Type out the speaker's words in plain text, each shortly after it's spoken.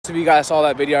Of you guys saw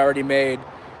that video I already made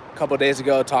a couple days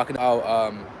ago talking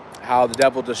about how the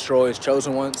devil destroys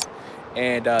chosen ones.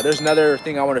 And there's another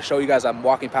thing I want to show you guys. I'm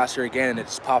walking past here again and it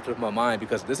just popped up in my mind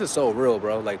because this is so real,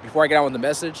 bro. Like, before I get on with the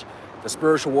message, the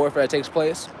spiritual warfare that takes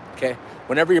place, okay?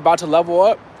 Whenever you're about to level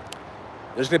up,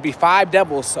 there's going to be 5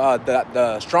 devils.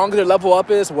 The stronger the level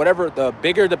up is, whatever, the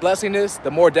bigger the blessing is,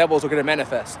 the more devils are going to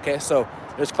manifest, okay? So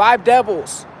there's 5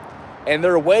 devils. And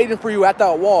they're waiting for you at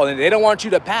that wall, and they don't want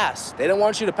you to pass. They don't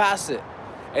want you to pass it.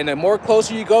 And the more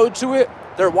closer you go to it,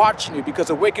 they're watching you, because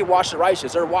the wicked watch the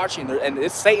righteous. They're watching, and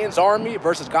it's Satan's army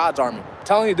versus God's army. I'm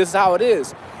telling you, this is how it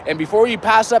is. And before you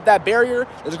pass up that barrier,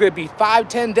 there's going to be 5,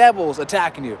 10 devils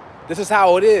attacking you. This is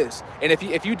how it is. And if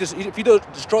you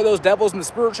destroy those devils in the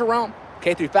spiritual realm,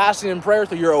 okay, through fasting and prayer,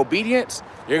 through your obedience,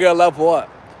 you're going to level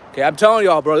up. Okay, I'm telling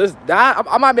y'all, bro,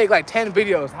 I might make like 10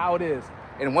 videos how it is.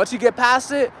 And once you get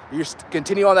past it, you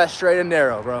continue on that straight and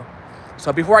narrow, bro.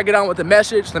 So before I get on with the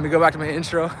message, let me go back to my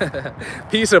intro.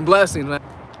 Peace and blessings, man.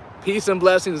 Peace and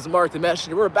blessings is Mark the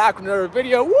Messenger. We're back with another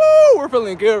video. Woo! We're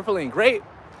feeling good. We're feeling great.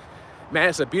 Man,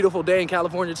 it's a beautiful day in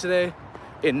California today,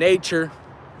 in nature.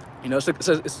 You know,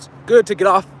 it's good to get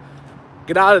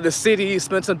out of the city,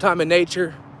 spend some time in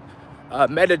nature,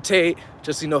 meditate,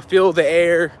 just, you know, feel the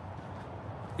air,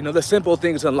 you know, the simple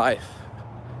things in life.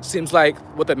 Seems like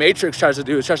what the Matrix tries to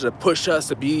do is tries to push us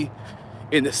to be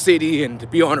in the city and to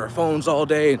be on our phones all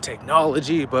day and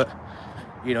technology. But,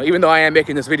 you know, even though I am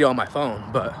making this video on my phone,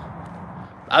 but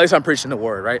at least I'm preaching the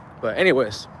word, right? But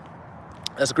anyways,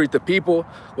 let's greet the people.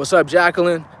 What's up,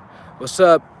 Jacqueline? What's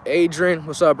up, Adrian?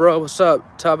 What's up, bro? What's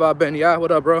up, Tava Benya?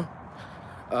 What up, bro?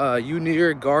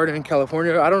 Unier Garden,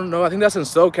 California. I don't know. I think that's in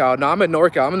SoCal. No, I'm in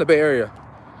NorCal. I'm in the Bay Area.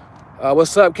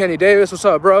 What's up, Kenny Davis? What's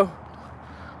up, bro?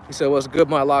 He said, what's good,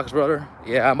 my locks, brother?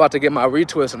 Yeah, I'm about to get my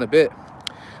retwist in a bit.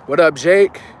 What up,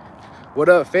 Jake? What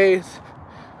up, Faith?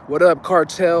 What up,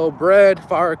 Cartel Bread?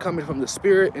 Fire coming from the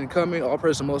Spirit, incoming. All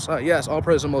praise the Most High. Yes, all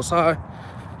praise the Most High.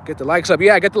 Get the likes up.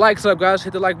 Yeah, get the likes up, guys.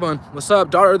 Hit the like button. What's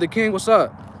up, Daughter of the King? What's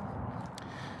up?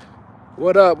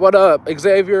 What up? What up?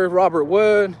 Xavier, Robert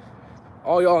Wood.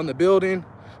 All y'all in the building.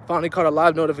 Finally caught a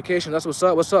live notification. That's what's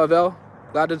up. What's up, Vel?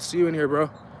 Glad to see you in here, bro.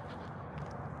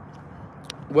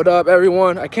 What up,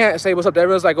 everyone? I can't say what's up to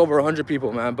everyone. It's like over 100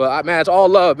 people, man. But, man, it's all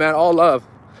love, man. All love.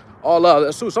 All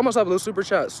love. Someone's have a little super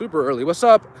chat super early. What's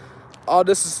up? All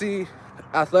this to see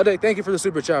Athletic. Thank you for the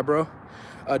super chat, bro.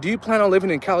 Do you plan on living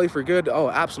in Cali for good? Oh,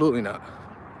 absolutely not.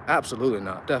 Absolutely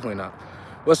not. Definitely not.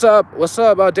 What's up? What's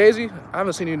up, Daisy? I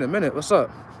haven't seen you in a minute. What's up?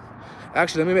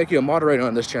 Actually, let me make you a moderator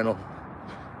on this channel.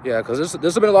 Yeah, because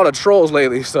there's been a lot of trolls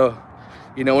lately. So,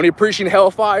 you know, when you're preaching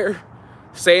hellfire,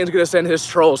 Satan's gonna send his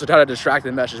trolls to try to distract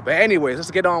the message. But anyways,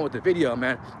 let's get on with the video,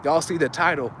 man. Y'all see the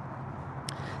title.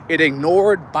 It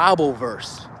ignored Bible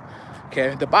verse.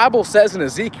 Okay, the Bible says in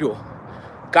Ezekiel,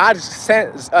 God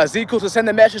sent Ezekiel to send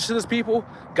the message to this people.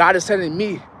 God is sending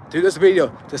me through this video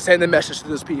to send the message to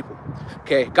this people.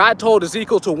 Okay, God told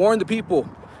Ezekiel to warn the people.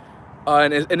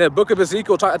 In the book of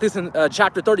Ezekiel, I think it's in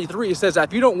chapter 33, it says that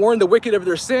if you don't warn the wicked of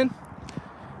their sin,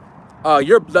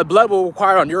 the blood will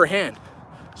require on your hand.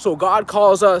 So God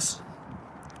calls us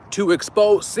to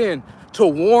expose sin, to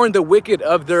warn the wicked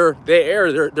of their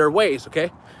error, their ways,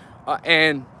 okay?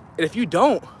 And if you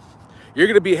don't, you're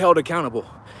going to be held accountable.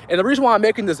 And the reason why I'm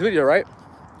making this video, right?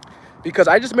 Because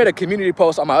I just made a community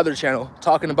post on my other channel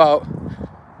talking about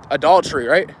adultery,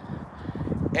 right?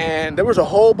 And there was a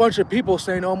whole bunch of people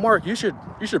saying, oh, Mark, you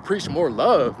should preach more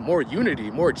love, more unity,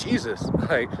 more Jesus.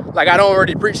 Like I don't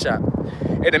already preach that.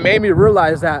 And it made me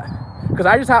realize that, because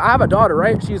I have a daughter,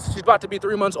 right? She's about to be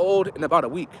 3 months old in about a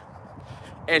week,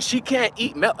 and she can't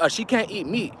eat milk. She can't eat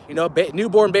meat. You know,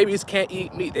 newborn babies can't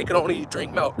eat meat. They can only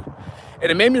drink milk. And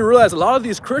it made me realize a lot of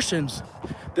these Christians,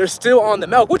 they're still on the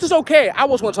milk, which is okay. I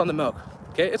was once on the milk.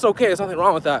 Okay, it's okay. There's nothing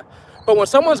wrong with that. But when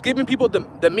someone's giving people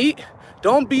the meat,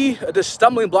 don't be the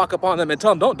stumbling block upon them and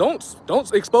tell them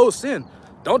don't expose sin.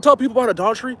 Don't tell people about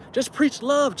adultery. Just preach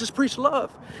love. Just preach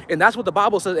love. And that's what the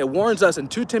Bible says. It warns us in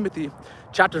 2 Timothy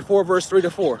chapter 4, verse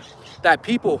 3-4, that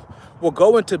people will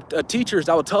go into teachers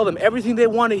that will tell them everything they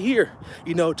want to hear,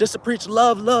 you know, just to preach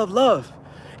love, love, love.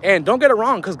 And don't get it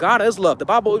wrong, because God is love. The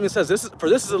Bible even says, this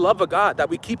is the love of God, that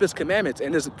we keep his commandments,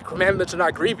 and his commandments are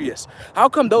not grievous. How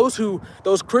come those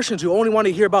Christians who only want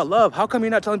to hear about love, how come you're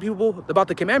not telling people about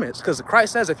the commandments? Because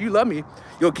Christ says, if you love me,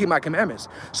 you'll keep my commandments.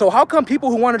 So how come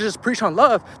people who want to just preach on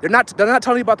love, they're not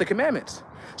telling you about the commandments?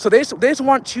 So they just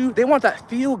want they want that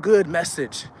feel-good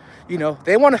message. You know,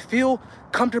 they want to feel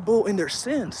comfortable in their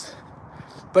sins.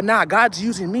 But now God's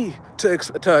using me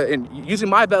and using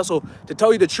my vessel to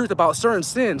tell you the truth about certain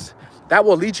sins that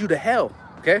will lead you to hell,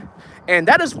 okay? And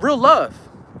that is real love.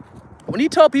 When you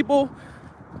tell people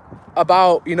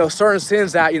about, you know, certain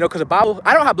sins that, you know, because the Bible,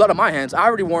 I don't have blood on my hands. I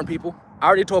already warned people. I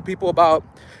already told people about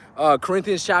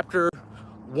Corinthians chapter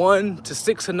 1 to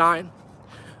 6 to 9.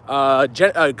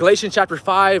 Galatians chapter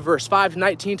 5 verse 5 to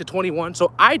 19 to 21.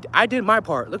 So I did my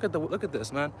part. Look at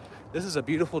this, man. This is a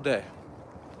beautiful day.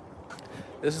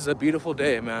 This is a beautiful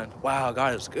day, man. Wow,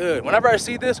 God is good. Whenever I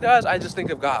see this, guys, I just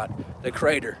think of God, the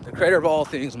creator of all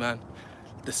things, man.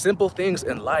 The simple things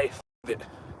in life.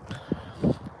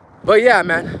 But yeah,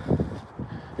 man,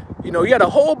 you know, you had a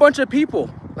whole bunch of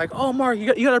people like, oh, Mark, you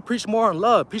gotta preach more on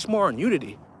love, preach more on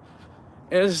unity.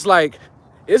 And it's like,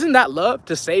 isn't that love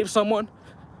to save someone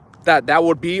that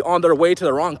would be on their way to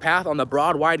the wrong path on the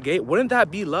broad, wide gate? Wouldn't that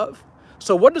be love?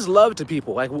 So what is love to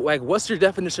people? Like what's your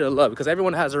definition of love? Because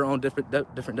everyone has their own different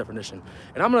definition.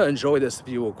 And I'm gonna enjoy this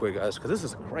view real quick, guys, because this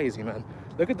is crazy, man.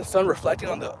 Look at the sun reflecting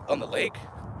on the lake.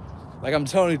 Like, I'm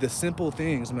telling you, the simple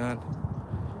things, man.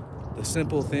 The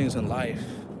simple things in life.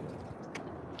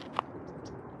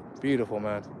 Beautiful,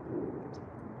 man.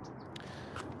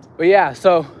 But yeah,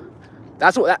 so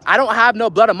that's what, I don't have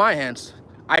no blood on my hands.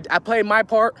 I played my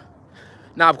part.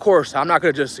 Now, of course, I'm not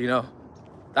gonna just, you know,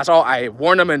 that's all. I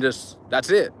warn them and just, that's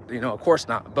it. You know, of course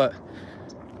not. But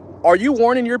are you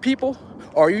warning your people?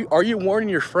 Are you warning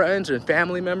your friends and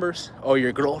family members? Or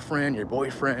your girlfriend, your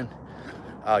boyfriend,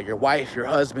 your wife, your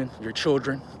husband, your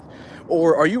children?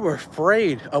 Or are you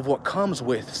afraid of what comes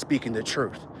with speaking the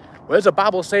truth? What does the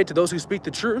Bible say? To those who speak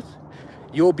the truth,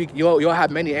 you'll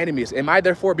have many enemies. Am I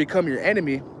therefore become your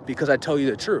enemy because I tell you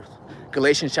the truth?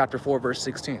 Galatians chapter 4 verse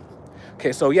 16.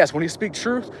 Okay, so yes, when you speak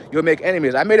truth, you'll make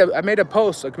enemies. I made a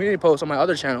post, a community post on my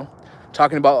other channel,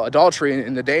 talking about adultery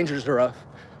and the dangers thereof.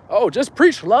 Oh, just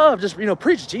preach love, just, you know,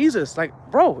 preach Jesus. Like,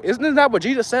 bro, isn't that what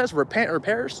Jesus says? Repent or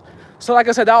perish. So like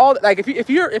I said, that all, like, if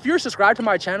you're subscribed to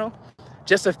my channel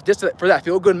just for that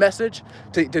feel-good message,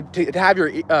 to have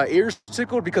your ears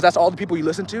tickled because that's all the people you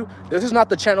listen to, this is not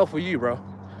the channel for you, bro.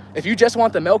 If you just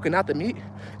want the milk and not the meat,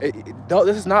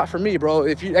 this is not for me, bro.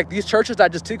 If you like these churches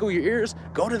that just tickle your ears,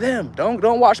 go to them.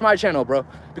 Don't watch my channel, bro,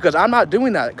 because I'm not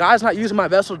doing that. God's not using my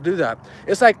vessel to do that.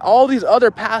 It's like all these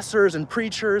other pastors and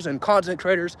preachers and content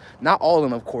creators, not all of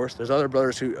them, of course. There's other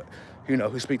brothers who, you know,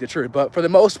 who speak the truth, but for the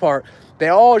most part, they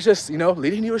all just, you know,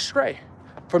 leading you astray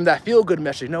from that feel-good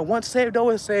message. You know, once saved,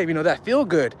 always saved. You know, that feel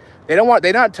good. They're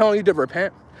not telling you to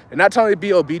repent. They're not telling you to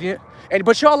be obedient.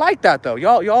 But y'all like that though.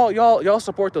 Y'all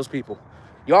support those people.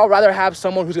 Y'all rather have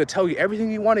someone who's gonna tell you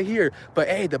everything you want to hear. But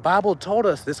hey, the Bible told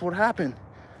us this would happen.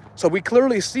 So we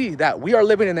clearly see that we are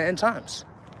living in the end times.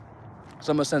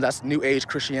 Someone says that's new age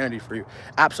Christianity for you.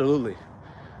 Absolutely.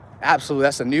 Absolutely.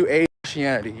 That's a new age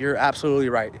Christianity. You're absolutely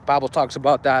right. The Bible talks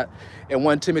about that in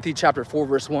 1 Timothy chapter 4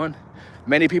 verse 1.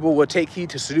 Many people will take heed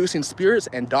to seducing spirits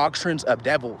and doctrines of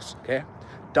devils. Okay,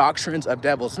 doctrines of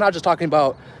devils. It's not just talking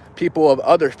about people of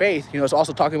other faith, you know, it's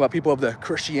also talking about people of the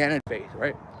Christianity faith,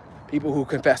 right? People who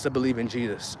confess to believe in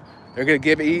Jesus. They're going to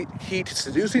give heed to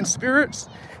seducing spirits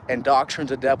and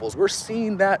doctrines of devils. We're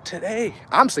seeing that today.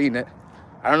 I'm seeing it.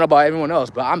 I don't know about everyone else,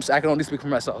 but I can only speak for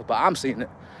myself, but I'm seeing it.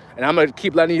 And I'm going to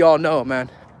keep letting y'all know,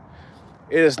 man,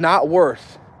 it is not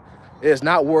worth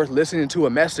listening to a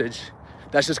message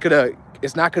that's just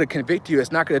it's not gonna convict you.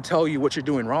 It's not gonna tell you what you're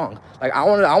doing wrong. Like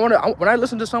when I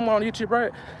listen to someone on YouTube,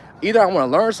 right? Either I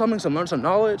want to learn something, learn some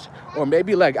knowledge, or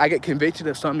maybe like I get convicted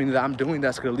of something that I'm doing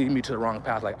that's gonna lead me to the wrong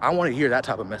path. Like I want to hear that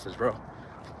type of message, bro.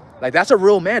 Like that's a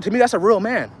real man. To me, that's a real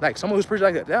man. Like someone who's preaching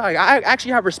like that. Yeah, like, I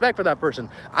actually have respect for that person.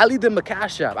 I leave them a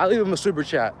cash app. I leave them a super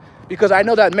chat because I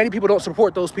know that many people don't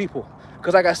support those people.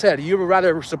 Because like I said, you would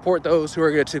rather support those who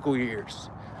are gonna tickle your ears.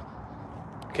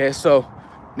 Okay, so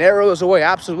narrow is the way,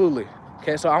 absolutely.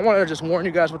 Okay, so I want to just warn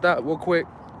you guys with that real quick.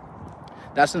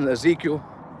 That's in Ezekiel.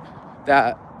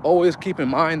 That always keep in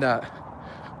mind that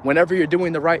whenever you're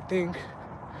doing the right thing,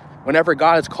 whenever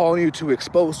God is calling you to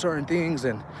expose certain things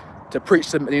and to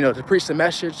preach the, you know, to preach the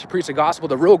message, to preach the gospel,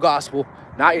 the real gospel,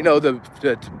 not, you know, the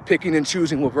picking and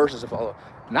choosing what verses to follow,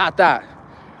 not that.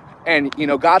 And, you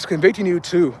know, God's convicting you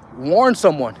to warn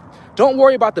someone. Don't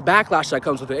worry about the backlash that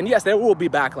comes with it. And yes, there will be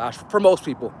backlash for most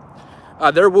people.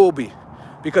 There will be.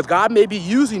 Because God may be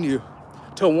using you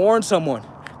to warn someone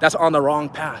that's on the wrong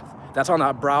path, that's on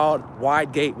that broad,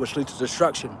 wide gate which leads to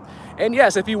destruction. And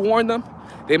yes, if you warn them,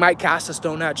 they might cast a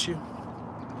stone at you.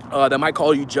 They might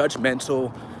call you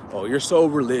judgmental. Oh, you're so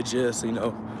religious, you know,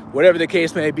 whatever the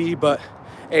case may be. But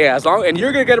hey, and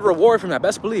you're gonna get a reward from that.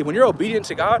 Best believe, when you're obedient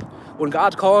to God, when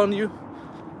God's calling you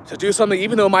to do something,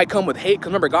 even though it might come with hate, because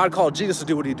remember, God called Jesus to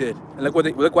do what he did. And look what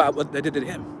they did to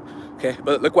him. Okay,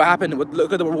 but look what happened.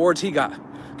 Look at the rewards he got.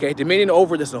 Okay, dominion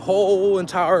over the whole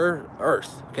entire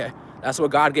earth. Okay, that's what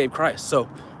God gave Christ. So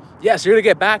yes, you're gonna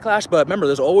get backlash, but remember,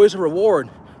 there's always a reward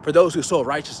for those who sow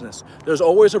righteousness. There's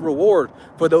always a reward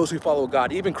for those who follow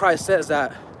God. Even Christ says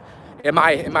that in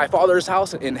my Father's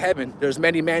house in heaven, there's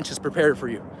many mansions prepared for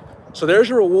you. So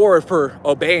there's a reward for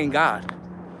obeying God.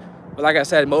 But like I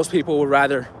said, most people would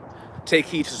rather take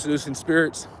heed to seducing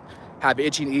spirits, have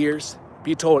itching ears,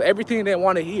 be told everything they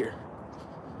want to hear.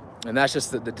 And that's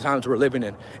just the times we're living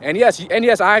in. And yes,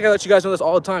 I gotta let you guys know this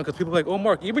all the time, because people are like, oh,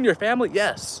 Mark, even your family?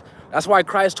 Yes. That's why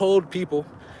Christ told people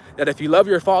that if you love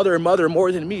your father and mother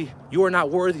more than me, you are not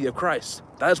worthy of Christ.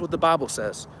 That is what the Bible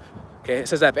says. Okay, it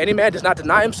says that if any man does not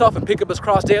deny himself and pick up his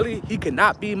cross daily, he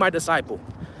cannot be my disciple.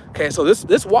 Okay, so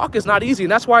this walk is not easy,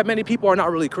 and that's why many people are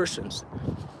not really Christians.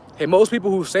 Okay, most people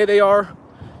who say they are,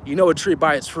 you know a tree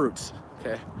by its fruits.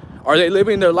 Okay, are they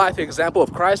living their life example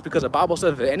of Christ? Because the Bible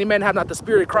says, if any man have not the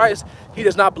Spirit of Christ, he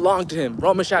does not belong to him.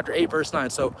 Romans chapter 8, verse 9.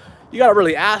 So you got to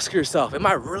really ask yourself, am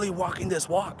I really walking this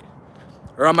walk?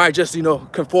 Or am I just,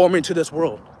 conforming to this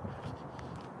world?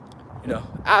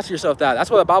 Ask yourself that. That's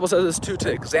what the Bible says too,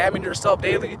 to examine yourself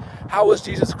daily. How is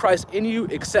Jesus Christ in you,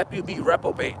 except you be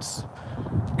reprobates?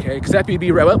 Okay, except you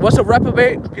be what's a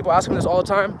reprobate? People ask me this all the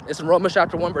time. It's in Romans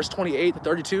chapter 1, verse 28 to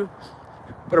 32.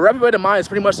 But a reprobate of mind is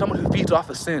pretty much someone who feeds off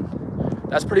of sin.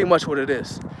 That's pretty much what it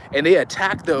is. And they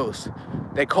attack those.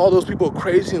 They call those people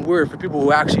crazy and weird for people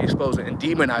who actually expose it and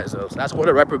demonize those. That's what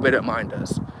a reprobate of mind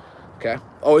does. Okay,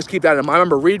 always keep that in mind.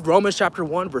 Remember, read Romans chapter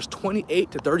 1, verse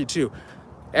 28 to 32.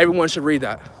 Everyone should read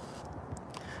that.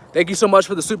 Thank you so much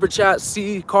for the super chat.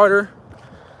 C. Carter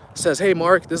says, hey,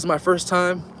 Mark, this is my first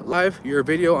time live. Your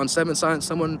video on 7 signs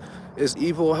someone is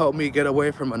evil. Help me get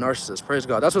away from a narcissist. Praise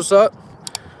God. That's what's up.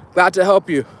 Glad to help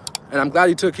you. And I'm glad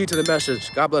you took heed to the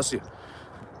message. God bless you.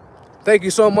 Thank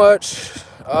you so much.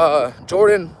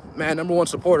 Jordan, man, #1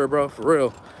 supporter, bro, for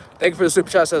real. Thank you for the super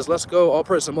chat. Says, let's go. All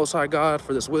praise to the Most High God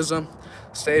for this wisdom.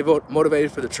 Stay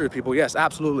motivated for the truth, people. Yes,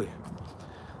 absolutely.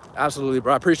 Absolutely,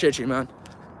 bro. I appreciate you, man.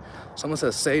 Someone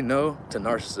says, say no to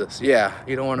narcissists. Yeah,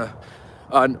 you don't want to.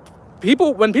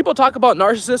 When people talk about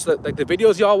narcissists, like the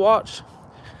videos y'all watch,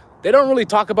 they don't really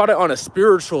talk about it on a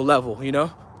spiritual level,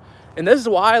 And this is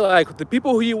why, like, the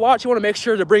people who you watch, you want to make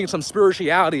sure to bring some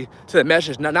spirituality to the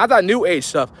message. Now, not that new age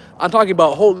stuff. I'm talking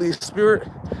about Holy Spirit,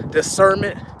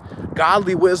 discernment,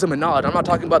 godly wisdom, and knowledge. I'm not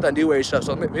talking about that new age stuff.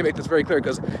 So let me make this very clear,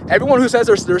 because everyone who says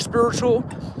they're spiritual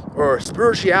or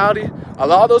spirituality, a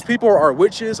lot of those people are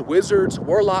witches, wizards,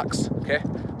 warlocks, okay?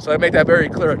 So I make that very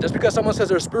clear. Just because someone says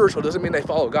they're spiritual doesn't mean they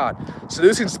follow God.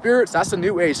 Seducing spirits, that's the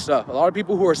new age stuff. A lot of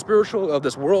people who are spiritual of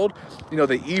this world,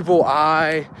 the evil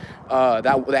eye,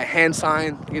 that hand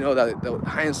sign, the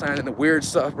hand sign and the weird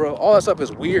stuff, bro. All that stuff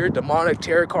is weird, demonic,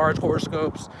 tarot cards,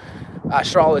 horoscopes,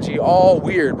 astrology, all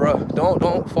weird, bro.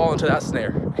 Don't fall into that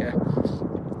snare, okay?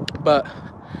 But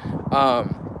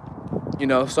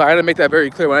so I gotta make that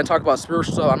very clear. When I talk about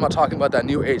spiritual stuff, I'm not talking about that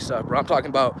new age stuff, bro. I'm talking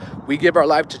about we give our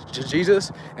life to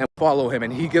Jesus and follow him,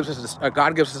 and he gives us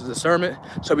God gives us discernment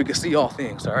so we can see all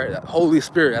things. All right, that Holy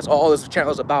Spirit, that's all this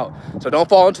channel is about. So don't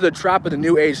fall into the trap of the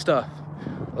new age stuff.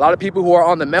 A lot of people who are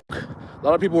on the milk, a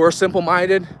lot of people who are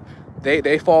simple-minded,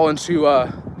 they fall into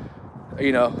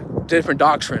different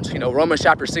doctrines. Romans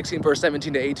chapter 16, verse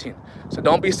 17 to 18. So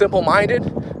don't be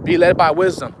simple-minded. Be led by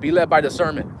wisdom. Be led by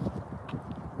discernment.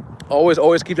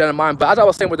 Always keep that in mind. But as I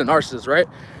was saying with the narcissists, right?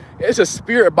 It's a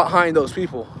spirit behind those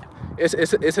people.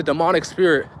 It's a demonic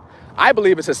spirit. I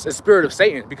believe it's a spirit of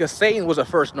Satan, because Satan was the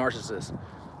first narcissist.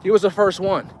 He was the first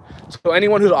one. So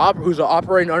anyone who's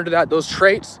operating under those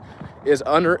traits is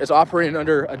operating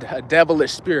under a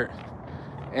devilish spirit.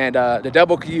 And the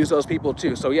devil can use those people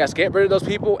too. So yes, get rid of those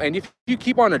people. And if you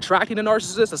keep on attracting the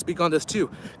narcissists, I speak on this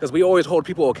too, because we always hold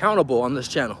people accountable on this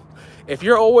channel. If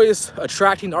you're always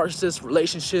attracting narcissists,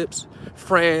 relationships,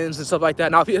 friends, and stuff like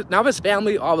that, now if it's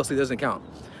family, obviously doesn't count.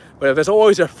 But if it's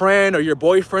always a friend or your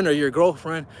boyfriend or your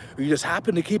girlfriend, or you just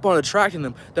happen to keep on attracting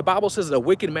them, the Bible says that a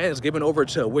wicked man is given over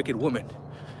to a wicked woman.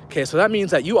 Okay, so that means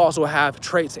that you also have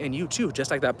traits in you too, just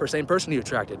like that same person you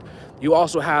attracted. You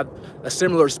also have a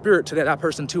similar spirit to that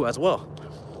person too as well.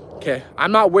 Okay,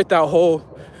 I'm not with that whole,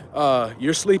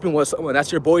 you're sleeping with someone,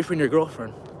 that's your boyfriend, your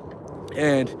girlfriend,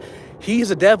 and he's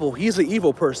a devil, he's an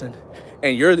evil person,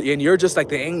 and you're just like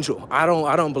the angel. I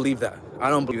don't believe that. I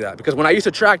don't believe that, because when I used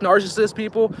to attract narcissist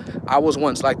people, I was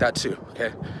once like that too.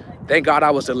 Okay, thank God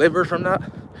I was delivered from that,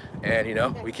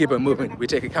 and we keep it moving. We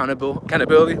take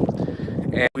accountability.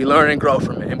 And we learn and grow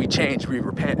from it, and we change, we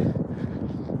repent.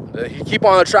 If you keep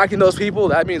on attracting those people,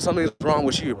 that means something's wrong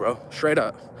with you, bro, straight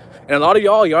up. And a lot of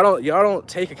y'all don't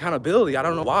take accountability. I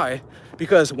don't know why,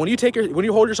 because when you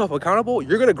hold yourself accountable,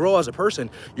 you're gonna grow as a person.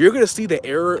 You're gonna see the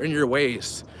error in your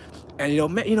ways, and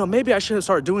maybe I shouldn't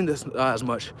start doing this as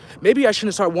much. Maybe I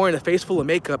shouldn't start wearing a face full of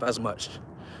makeup as much.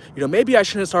 You know, maybe I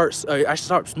shouldn't start, I should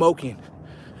start smoking.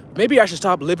 Maybe I should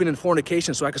stop living in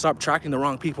fornication so I can stop attracting the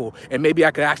wrong people, and maybe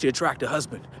I could actually attract a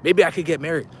husband. Maybe I could get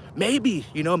married. Maybe,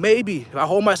 you know, maybe if I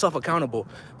hold myself accountable.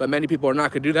 But many people are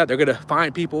not gonna do that. They're gonna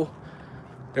find people.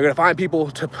 They're gonna find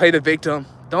people to play the victim.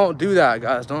 Don't do that,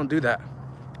 guys. Don't do that.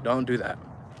 Don't do that.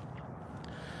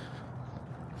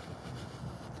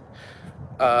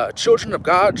 Children of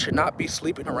God should not be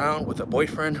sleeping around with a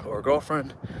boyfriend or a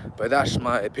girlfriend, but that's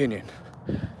my opinion.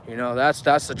 You know, that's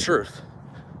the truth.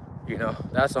 You know,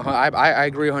 I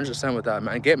agree 100% with that,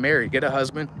 man. Get married, get a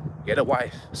husband, get a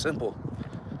wife. Simple.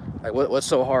 Like, what's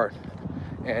so hard?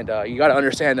 And you got to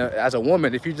understand that as a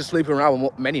woman, if you're just sleeping around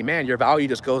with many men, your value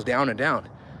just goes down and down.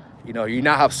 You know, you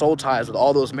now have soul ties with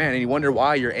all those men, and you wonder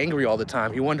why you're angry all the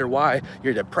time. You wonder why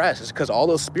you're depressed. It's because all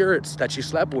those spirits that you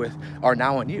slept with are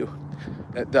now in you.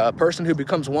 The person who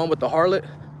becomes one with the harlot,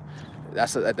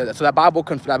 so that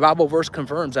Bible verse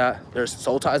confirms that there's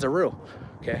soul ties are real.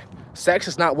 Okay, sex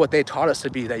is not what they taught us to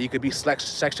be. That you could be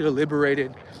sexually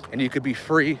liberated, and you could be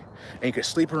free, and you could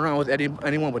sleep around with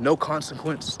anyone with no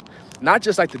consequence. Not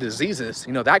just like the diseases,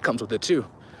 you know, that comes with it too.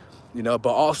 You know,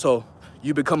 but also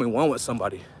you becoming one with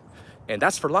somebody, and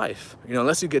that's for life. You know,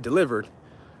 unless you get delivered.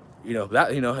 You know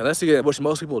that. You know, unless you get, which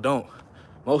most people don't.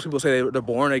 Most people say they're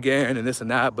born again and this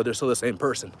and that, but they're still the same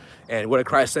person. And what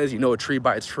Christ says, you know a tree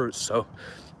by its fruits. So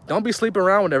don't be sleeping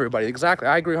around with everybody. Exactly.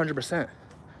 I agree 100%.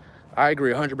 I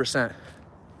agree 100%.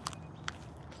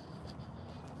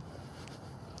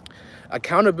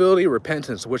 Accountability,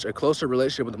 repentance, which a closer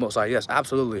relationship with the Most High. Yes,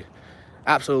 absolutely.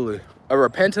 Absolutely. A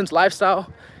repentance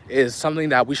lifestyle is something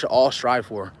that we should all strive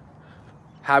for.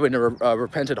 Having a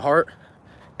repentant heart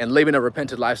and living a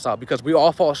repentant lifestyle, because we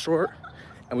all fall short.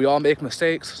 And we all make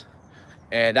mistakes,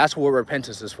 and that's what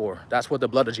repentance is for. That's what the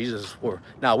blood of Jesus is for.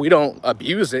 Now, we don't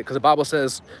abuse it, because the Bible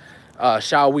says,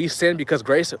 shall we sin because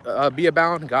grace be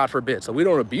abound? God forbid. So we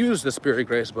don't abuse the spirit of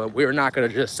grace, but we're not going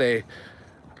to just say,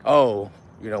 oh,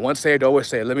 you know, once saved, always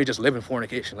saved, let me just live in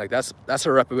fornication. Like, that's a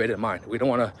reprobated mind. We don't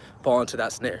want to fall into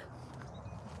that snare.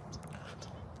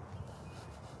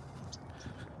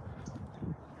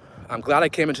 I'm glad I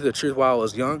came into the truth while I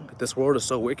was young. This world is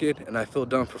so wicked, and I feel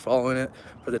dumb for following it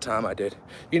for the time I did.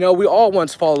 You know, we all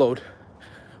once followed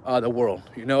the world.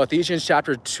 You know, Ephesians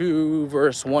chapter 2,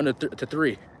 verse 1 to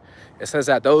 3. It says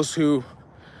that those who,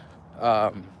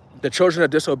 the children of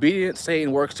disobedience,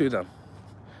 Satan works to them.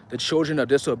 The children of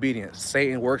disobedience,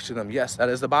 Satan works to them. Yes, that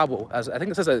is the Bible. As I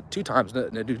think it says that 2 times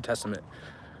in the New Testament.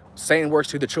 Satan works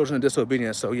to the children of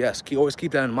disobedience. So yes, always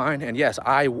keep that in mind. And yes,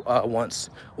 I once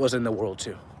was in the world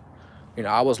too. You know,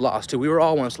 I was lost too. We were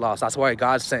all once lost. That's why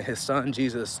God sent his son,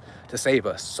 Jesus, to save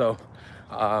us. So,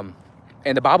 and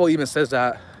the Bible even says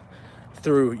that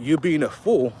through you being a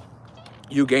fool,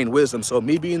 you gain wisdom. So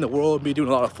me being in the world, me doing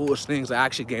a lot of foolish things, I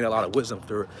actually gain a lot of wisdom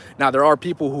through it. Now, there are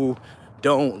people who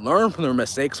don't learn from their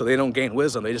mistakes, so they don't gain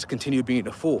wisdom. They just continue being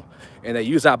a fool. And they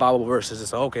use that Bible verse as,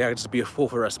 say, okay, I can just be a fool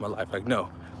for the rest of my life. Like, no.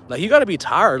 Like, you got to be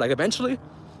tired. Like, eventually,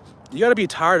 you got to be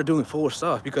tired of doing foolish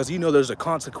stuff, because you know there's a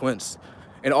consequence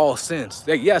in all sins.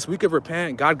 Like, yes, we could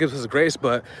repent, God gives us grace,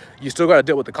 but you still got to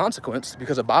deal with the consequence,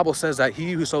 because the Bible says that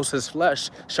he who sows his flesh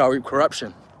shall reap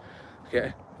corruption.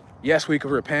 Okay, yes, we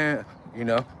could repent, you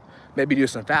know, maybe do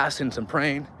some fasting, some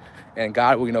praying, and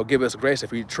God will, you know, give us grace if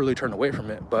we truly turn away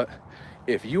from it. But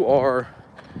if you are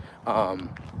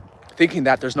thinking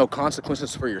that there's no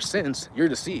consequences for your sins, you're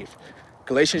deceived.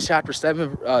 Galatians chapter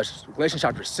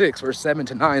 6, verse 7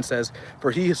 to 9 says,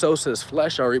 for he who sows his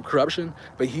flesh shall reap corruption,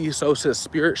 but he who sows his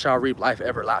spirit shall reap life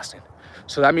everlasting.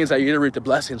 So that means that you're going to reap the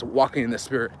blessings walking in the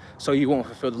spirit, so you won't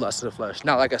fulfill the lust of the flesh.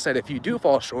 Now, like I said, if you do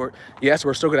fall short, yes,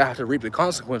 we're still going to have to reap the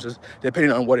consequences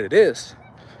depending on what it is.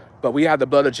 But we have the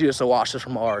blood of Jesus to wash us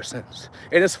from all our sins.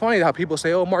 And it's funny how people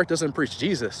say, oh, Mark doesn't preach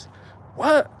Jesus.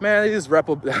 What? Man,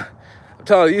 I'm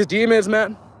telling you, these demons,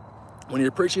 man, when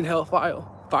you're preaching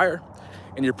hellfire,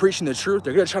 and you're preaching the truth,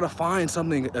 they're gonna try to find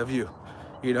something of you,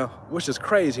 you know, which is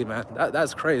crazy, man.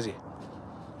 That's crazy.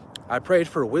 I prayed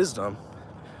for wisdom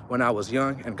when I was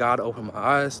young, and God opened my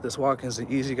eyes. This walk isn't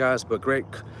easy, guys, but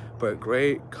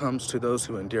great comes to those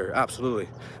who endure. Absolutely.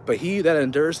 But he that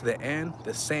endures to the end,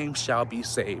 the same shall be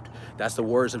saved. That's the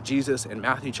words of Jesus in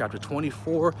Matthew chapter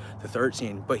 24 to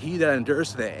 13. But he that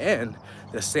endures to the end,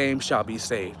 the same shall be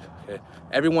saved. Okay?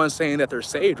 Everyone's saying that they're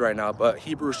saved right now, but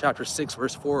Hebrews chapter 6,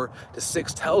 verse 4 to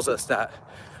 6 tells us that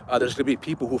there's going to be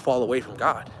people who fall away from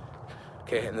God.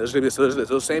 Okay, and there's going to be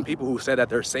those same people who said that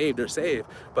they're saved.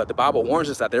 But the Bible warns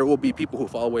us that there will be people who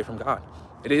fall away from God.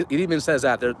 It even says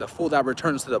that they're the fool that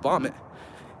returns to the vomit.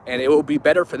 And it will be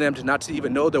better for them to not to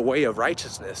even know the way of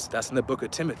righteousness. That's in the book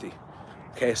of Timothy.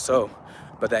 Okay, so,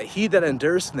 but that he that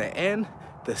endures to the end,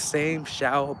 the same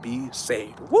shall be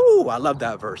saved. Woo! I love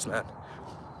that verse, man.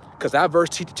 Because that verse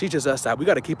teaches us that we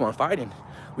got to keep on fighting.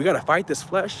 We got to fight this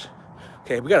flesh.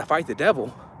 Okay, we got to fight the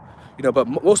devil. You know, but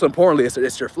most importantly,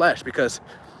 it's your flesh, because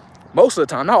most of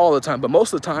the time, not all the time, but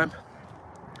most of the time,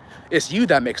 it's you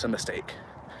that makes a mistake.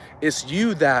 It's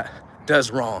you that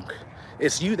does wrong.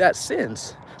 It's you that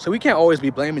sins. So we can't always be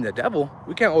blaming the devil.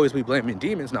 We can't always be blaming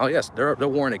demons. Now, yes, they're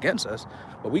warring against us,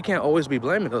 but we can't always be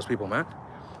blaming those people, man.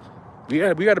 We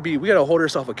gotta hold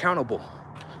ourselves accountable.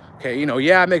 Okay, you know,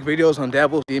 yeah, I make videos on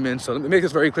devils, demons, so let me make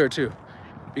this very clear too,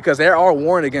 because they are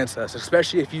warring against us,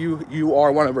 especially if you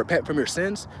are want to repent from your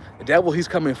sins. The devil, he's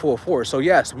coming full force. So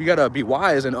yes, we gotta be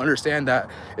wise and understand that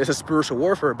it's a spiritual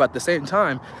warfare, but at the same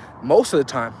time, most of the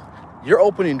time, you're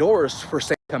opening doors for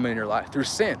Satan coming in your life through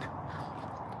sin.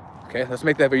 Okay, let's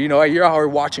make that, you know, you're out here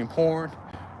watching porn,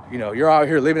 you know, you're out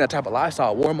here living that type of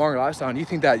lifestyle, warmongering lifestyle, and you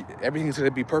think that everything's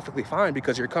gonna be perfectly fine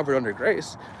because you're covered under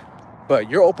grace, but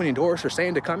you're opening doors for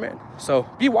Satan to come in. So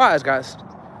be wise, guys.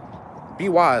 Be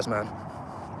wise, man.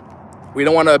 We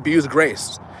don't want to abuse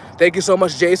grace. Thank you so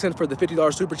much, Jason, for the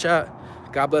 $50 super chat.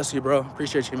 God bless you, bro.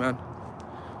 Appreciate you, man.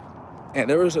 And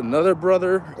there was another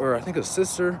brother, or I think a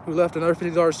sister, who left another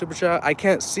 $50 super chat. I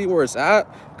can't see where it's at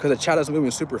because the chat is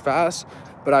moving super fast,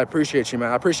 but I appreciate you,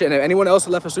 man. I appreciate it. If anyone else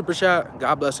that left a super chat,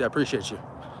 God bless you. I appreciate you.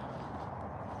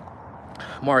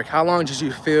 Mark, how long did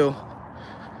you feel?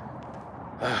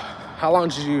 How long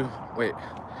did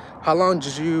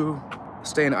you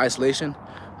stay in isolation?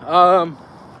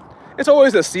 It's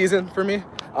always a season for me.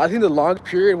 I think the long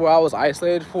period where I was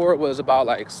isolated for was about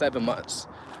like 7 months.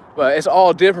 But it's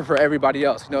all different for everybody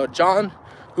else. You know, John,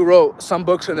 who wrote some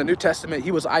books in the New Testament,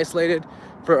 he was isolated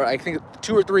for, I think,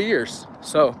 2 or 3 years.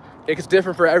 So it's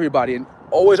different for everybody. And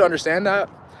always understand that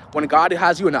when God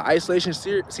has you in an isolation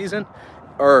season,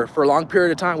 or for a long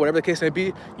period of time, whatever the case may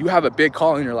be, you have a big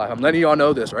call in your life. I'm letting y'all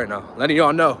know this right now. Letting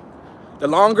y'all know. The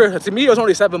longer, to me, it was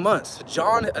only 7 months.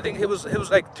 John, I think it was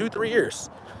like 2-3 years.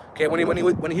 Okay, when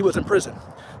he was in prison.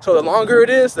 So the longer it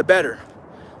is, the better.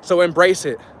 So embrace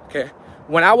it. Okay.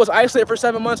 When I was isolated for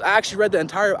 7 months, I actually read the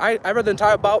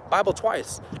entire Bible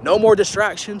twice. No more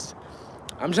distractions.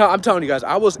 I'm telling you guys,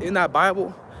 I was in that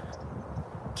Bible.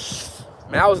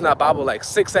 Man, I was in that Bible like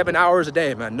 6-7 hours a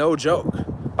day, man. No joke.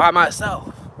 By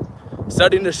myself.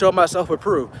 Studying to show myself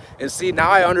approved. And see, now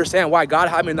I understand why God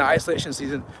had me in the isolation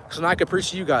season. So now I can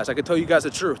preach to you guys. I can tell you guys the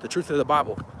truth of the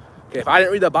Bible. Okay, if I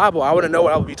didn't read the Bible, I wouldn't know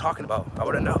what I would be talking about. I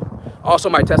wouldn't know. Also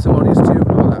my testimonies too,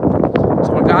 and all that.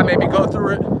 So when God made me go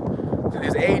through it, through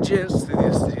these agents, through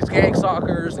these gang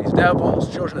stalkers, these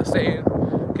devils, children of Satan,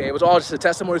 okay, it was all just a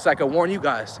testimony so I could warn you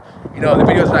guys. You know, the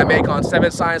videos that I make on 7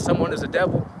 signs someone is a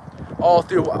devil, all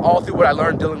through what I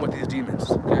learned dealing with these demons.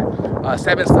 Okay,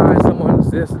 7 signs someone is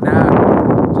this and that,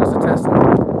 just a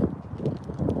testimony.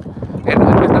 And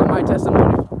it's not my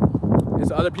testimony;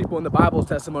 it's other people in the Bible's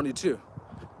testimony too.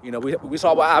 You know, we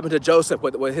saw what happened to Joseph,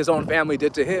 what his own family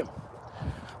did to him.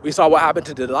 We saw what happened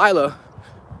to Delilah,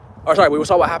 we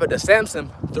saw what happened to Samson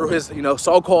through his, you know,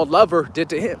 so-called lover did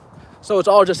to him. So it's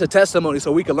all just a testimony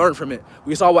so we can learn from it.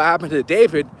 We saw what happened to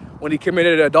David when he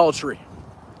committed adultery.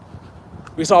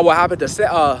 We saw what happened to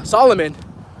Solomon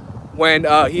when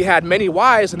he had many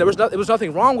wives, and there was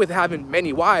nothing wrong with having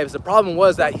many wives. The problem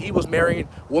was that he was marrying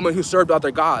women who served other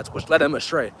gods, which led him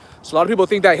astray. So a lot of people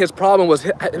think that his problem was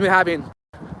him having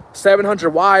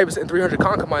 700 wives and 300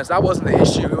 concubines. That wasn't the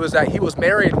issue. It was that he was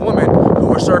marrying women who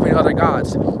were serving other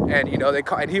gods, and you know,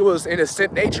 and he was in his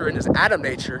sin nature, in his Adam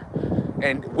nature,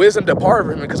 and wisdom departed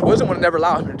from him because wisdom would never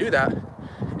allow him to do that.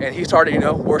 And he started, you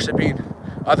know, worshiping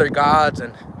other gods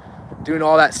and doing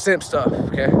all that simp stuff.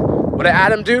 Okay, what did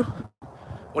Adam do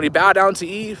when he bowed down to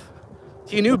Eve?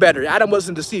 He knew better. Adam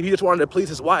wasn't deceived. He just wanted to please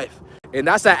his wife, and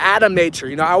that's that Adam nature.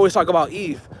 You know, I always talk about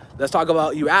Eve. Let's talk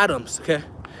about you Adams. Okay.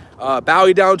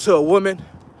 Bowing down to a woman,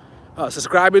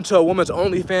 subscribing to a woman's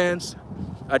OnlyFans,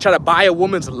 try to buy a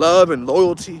woman's love and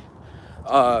loyalty,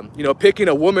 you know, picking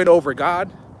a woman over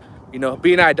God, you know,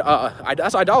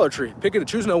 that's idolatry.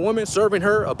 Choosing a woman, serving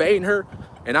her, obeying her,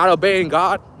 and not obeying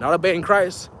God, not obeying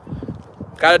Christ.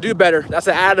 Gotta do better. That's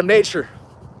the Adam nature.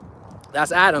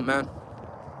 That's Adam, man.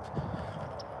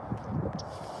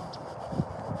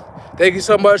 Thank you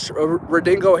so much,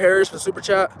 Redingo Harris, for super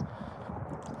chat.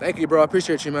 Thank you, bro. I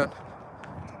appreciate you, man.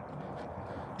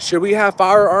 Should we have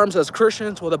firearms as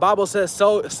Christians? Well, the Bible says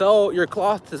sell your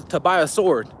cloth to buy a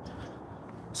sword.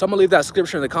 Someone leave that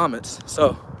scripture in the comments.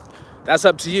 So that's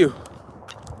up to you.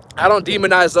 I don't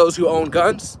demonize those who own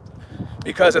guns,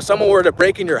 because if someone were to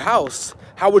break in your house,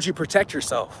 how would you protect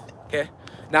yourself? Okay.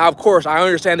 Now, of course, I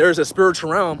understand there's a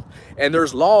spiritual realm and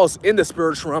there's laws in the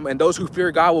spiritual realm, and those who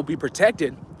fear God will be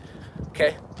protected.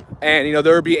 Okay. And, you know,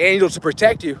 there will be angels to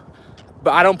protect you,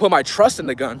 but I don't put my trust in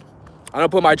the gun. I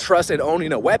don't put my trust in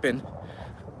owning a weapon.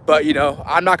 But, you know,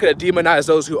 I'm not going to demonize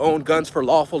those who own guns for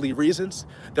lawfully reasons.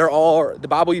 The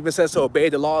Bible even says to obey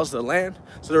the laws of the land.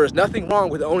 So there is nothing wrong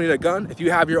with owning a gun. If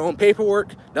you have your own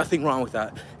paperwork, nothing wrong with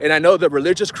that. And I know that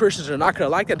religious Christians are not going to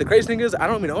like that. The crazy thing is, I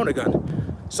don't even own a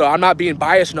gun. So I'm not being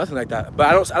biased or nothing like that. But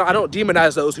I don't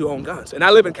demonize those who own guns. And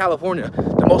I live in California,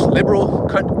 the most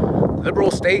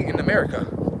liberal state in America.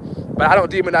 But I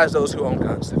don't demonize those who own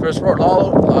guns. If it's for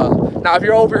law, now if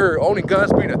you're over here owning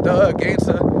guns, being a thug,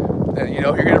 gangster, then, you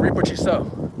know, you're gonna reap what you sow.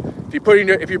 If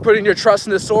you're putting your trust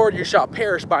in the sword, you shall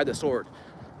perish by the sword.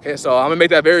 Okay, so I'm gonna make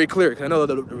that very clear, because I know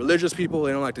that the religious people,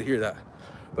 they don't like to hear that,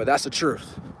 but that's the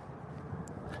truth.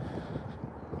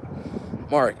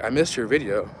 Mark, I missed your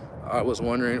video. I was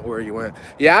wondering where you went.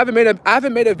 Yeah, I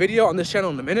haven't made a video on this channel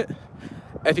in a minute.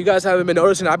 If you guys haven't been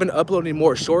noticing, I've been uploading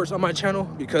more shorts on my channel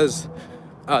because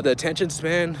the attention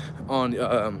span on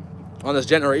this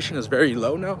generation is very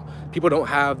low now. People don't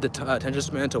have the attention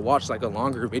span to watch like a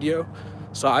longer video.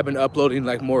 So I've been uploading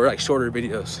like more like shorter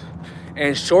videos.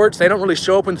 And shorts, they don't really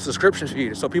show up in the subscription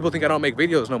feed. So people think I don't make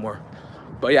videos no more.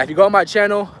 But yeah, if you go on my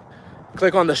channel,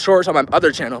 click on the shorts on my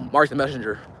other channel, Mark the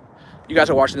Messenger. You guys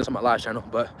are watching this on my live channel.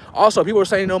 But also people are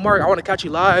saying, no, Mark, I want to catch you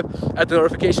live at the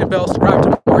notification bell. Subscribe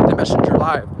to Mark the Messenger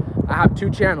live. I have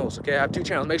 2 channels, okay? I have 2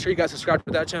 channels. Make sure you guys subscribe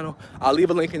to that channel. I'll leave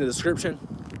a link in the description.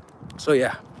 So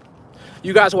yeah.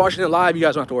 You guys watching it live, you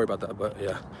guys don't have to worry about that, but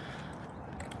yeah.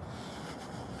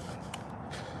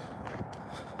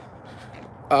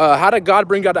 How did God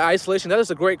bring you out of isolation? That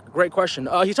is a great question.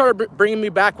 He started bringing me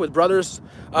back with brothers,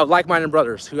 like-minded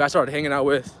brothers who I started hanging out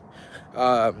with.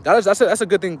 That's a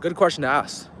good question to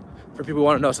ask for people who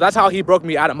want to know. So that's how he broke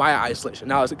me out of my isolation.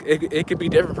 Now it could be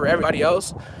different for everybody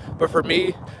else, but for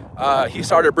me, he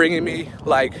started bringing me,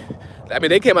 like, I mean,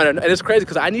 they came out, and it's crazy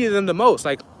because I needed them the most.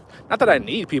 Like, not that I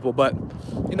need people, but,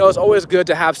 you know, it's always good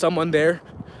to have someone there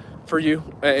for you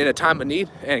in a time of need,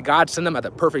 and God sent them at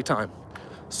the perfect time.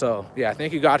 So, yeah,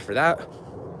 thank you, God, for that.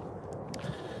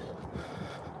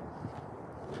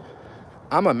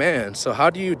 I'm a man, so how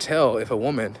do you tell if a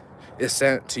woman is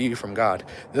sent to you from God?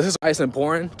 This is why it's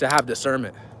important to have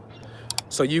discernment.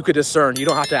 So you could discern. You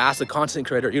don't have to ask the content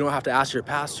creator. You don't have to ask your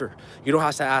pastor. You don't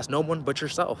have to ask no one but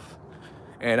yourself.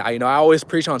 And I always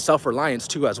preach on self-reliance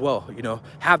too as well. You know,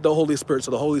 have the Holy Spirit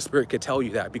so the Holy Spirit could tell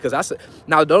you that. Because that's it.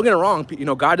 Now, don't get it wrong. You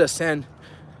know, God does send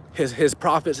his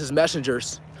prophets, his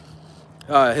messengers,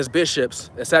 his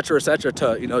bishops, etc.,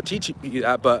 to, you know, teach you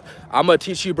that. But I'm gonna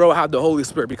teach you, bro, have the Holy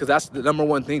Spirit, because that's the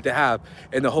 #1 thing to have.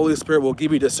 And the Holy Spirit will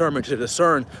give you discernment to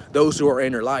discern those who are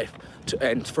in your life,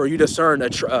 and for you to discern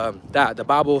that the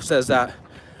Bible says that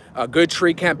a good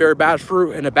tree can't bear bad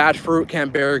fruit, and a bad fruit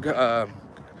can't bear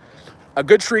a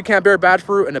good tree can't bear bad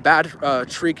fruit, and a bad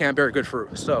tree can't bear good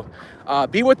fruit. So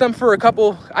be with them for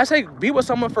be with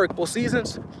someone for a couple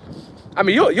seasons. I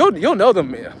mean, you'll know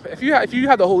them. If you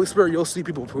have the Holy Spirit, you'll see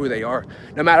people for who they are.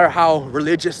 No matter how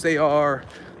religious they are,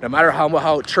 no matter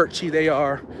how churchy they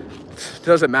are, it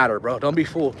doesn't matter, bro. Don't be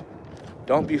fooled.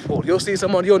 Don't be fooled. You'll see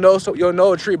someone, you'll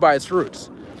know a tree by its fruits.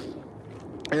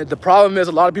 And the problem is,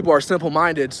 a lot of people are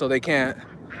simple-minded, so they can't,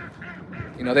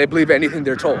 you know, they believe anything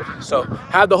they're told. So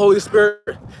have the Holy Spirit.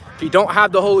 If you don't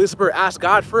have the Holy Spirit, ask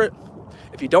God for it.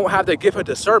 If you don't have the gift of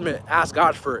discernment, ask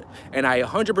God for it. And I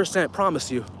 100%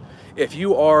 promise you, if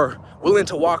you are willing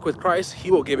to walk with Christ,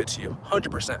 he will give it to you,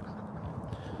 100%.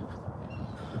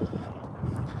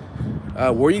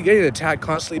 Were you getting attacked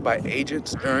constantly by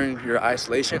agents during your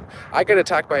isolation? I get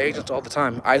attacked by agents all the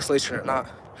time, isolation or not,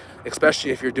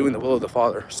 especially if you're doing the will of the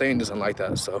Father. Satan doesn't like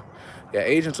that. So yeah,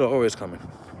 agents are always coming.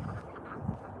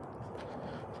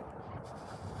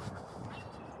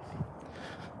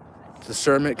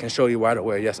 Discernment can show you right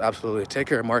away. Yes, absolutely. Take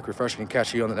care, Mark. Refreshing.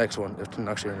 Catch you on the next one if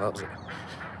next year loves it.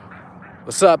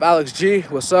 What's up, Alex G?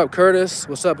 What's up, Curtis?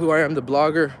 What's up, Who I Am, the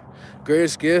blogger?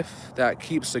 Greatest gift that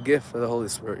keeps the gift of the Holy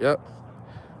Spirit. Yep.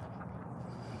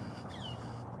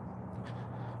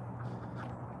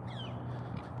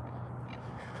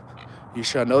 You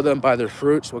shall know them by their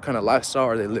fruits. What kind of lifestyle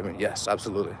are they living? Yes,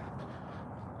 absolutely.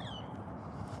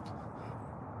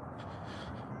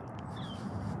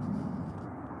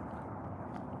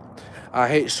 I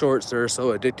hate shorts. They're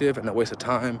so addictive and a waste of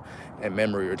time and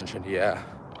memory retention. Yeah,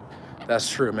 that's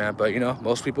true, man. But, you know,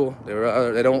 most people, they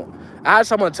don't. I had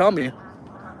someone tell me,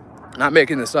 not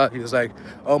making this up, he was like,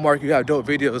 oh, Mark, you have dope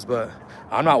videos, but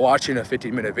I'm not watching a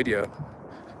 15-minute video.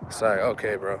 It's like,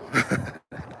 okay, bro.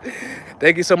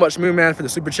 Thank you so much, Moon Man, for the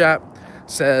super chat.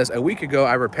 Says, a week ago,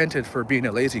 I repented for being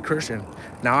a lazy Christian.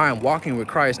 Now I am walking with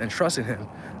Christ and trusting him.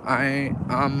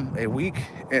 I'm a weak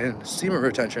in semen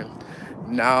retention.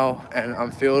 now, and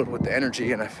I'm filled with the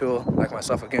energy, and I feel like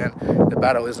myself again. The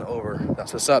battle isn't over.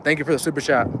 That's what's up. Thank you for the super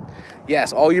chat.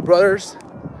 Yes, all you brothers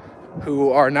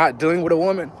who are not dealing with a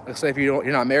woman, let's say if you're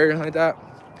not married or anything like that,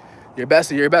 I'm not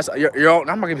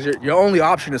gonna say your only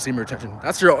option is semen retention.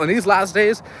 That's in these last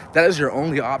days, that is your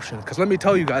only option. Because let me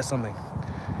tell you guys something.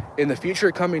 In the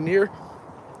future coming near,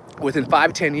 within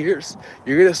 5-10 years,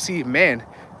 you're gonna see man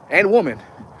and woman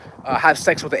have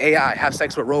sex with the AI, have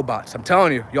sex with robots. I'm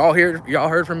telling you, y'all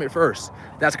heard from it first.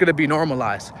 That's gonna be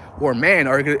normalized. Where man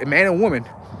and woman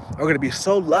are gonna be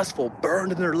so lustful,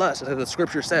 burned in their lust, as the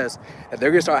scripture says, that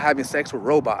they're gonna start having sex with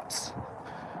robots.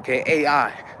 Okay,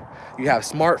 AI. You have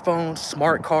smartphones,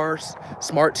 smart cars,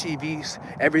 smart TVs,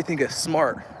 everything is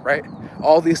smart, right?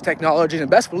 All these technologies,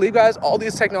 and best believe guys, all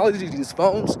these technologies, these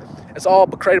phones, it's all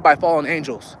created by fallen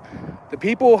angels. The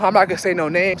people, I'm not gonna say no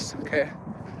names, okay?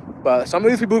 But some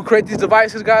of these people who create these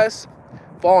devices, guys,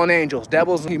 fallen angels,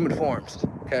 devils in human forms,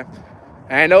 okay?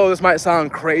 And I know this might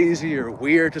sound crazy or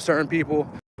weird to certain people.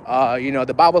 You know,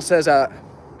 the Bible says that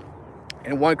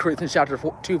in 1 Corinthians chapter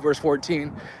 2, verse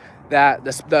 14, that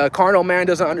the carnal man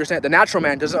doesn't understand, the natural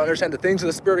man doesn't understand the things of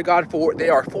the Spirit of God, for they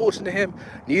are foolish to him,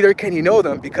 neither can he know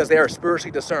them, because they are spiritually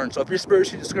discerned. So if you're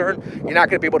spiritually discerned, you're not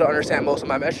going to be able to understand most of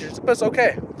my messages, but it's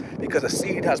okay, because a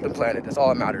seed has been planted. That's all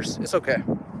that matters. It's okay.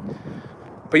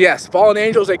 But yes, fallen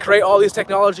angels, they create all these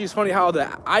technologies. Funny how the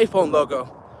iPhone logo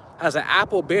has an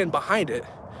Apple bin behind it,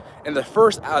 and the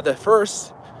first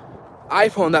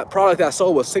iPhone, that product that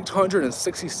sold, was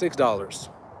 $666.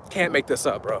 Can't make this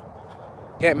up, bro.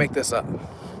 Can't make this up.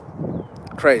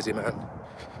 Crazy, man.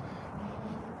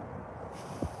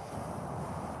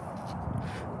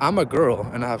 I'm a girl,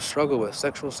 and I've struggled with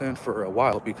sexual sin for a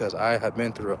while because I have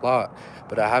been through a lot,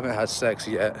 but I haven't had sex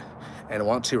yet and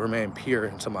want to remain pure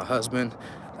until my husband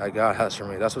that God has for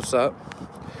me. That's what's up.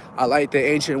 I like the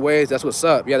ancient ways. That's what's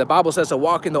up. Yeah, the Bible says to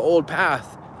walk in the old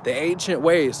path, the ancient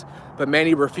ways, but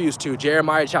many refuse to.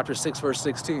 Jeremiah chapter 6, verse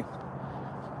 16.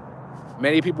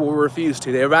 Many people will refuse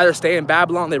to. They'd rather stay in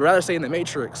Babylon. They'd rather stay in the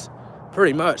Matrix.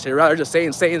 Pretty much. They'd rather just stay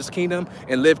in Satan's kingdom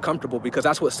and live comfortable, because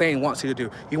that's what Satan wants you to do.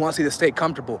 He wants you to stay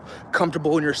comfortable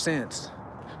in your sins.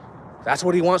 That's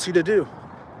what he wants you to do.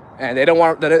 And they don't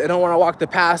want to walk the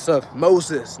paths of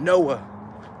Moses, Noah,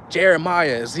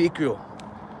 Jeremiah, Ezekiel.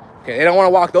 Okay, they don't want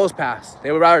to walk those paths.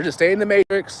 They would rather just stay in the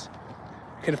Matrix,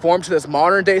 conform to this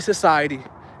modern day society,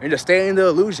 and just stay in the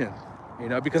illusion. You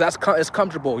know, because it's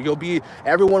comfortable.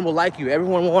 Everyone will like you.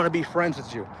 Everyone will want to be friends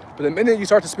with you. But the minute you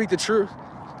start to speak the truth,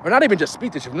 or not even just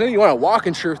speak the truth, the minute you want to walk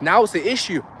in truth, now it's the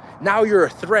issue. Now you're a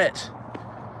threat.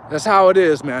 That's how it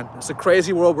is, man. It's a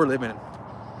crazy world we're living in.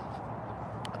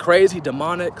 Crazy,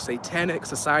 demonic, satanic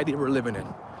society we're living in.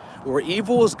 Where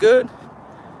evil is good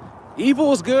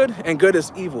and good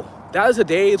is evil. That is the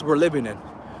days we're living in.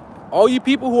 All you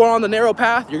people who are on the narrow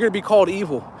path, you're going to be called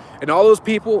evil. And all those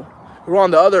people who are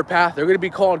on the other path, they're going to be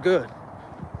called good.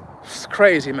 It's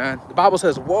crazy, man. The Bible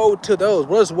says, woe to those.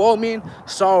 What does woe mean?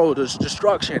 Sorrow,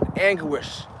 destruction,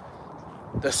 anguish,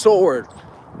 the sword.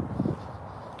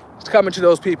 It's coming to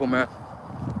those people, man.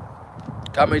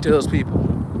 Coming to those people.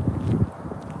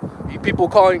 You people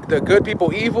calling the good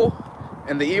people evil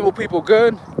and the evil people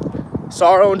good,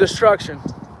 sorrow and destruction.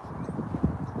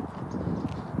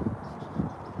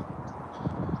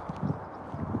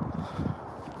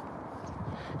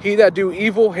 He that do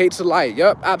evil hates the light.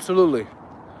 Yep, absolutely.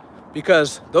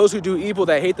 Because those who do evil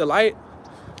that hate the light,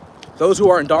 those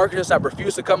who are in darkness that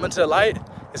refuse to come into the light,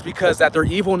 it's because that their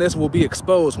evilness will be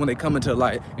exposed when they come into the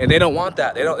light. And they don't want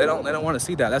that. They don't want to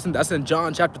see that. That's in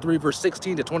John chapter 3, verse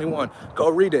 16 to 21. Go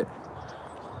read it.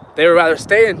 They would rather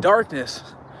stay in darkness,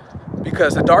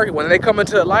 because when they come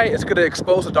into the light, it's gonna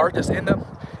expose the darkness in them.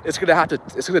 It's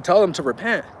gonna tell them to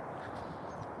repent.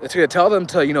 It's going to tell them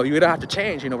to, you're going to have to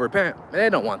change, repent. Man,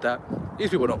 they don't want that. These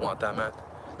people don't want that, man.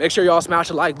 Make sure y'all smash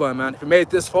the like button, man. If you made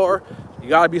it this far, you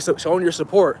got to be showing your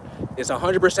support. It's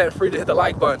 100% free to hit the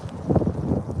like button.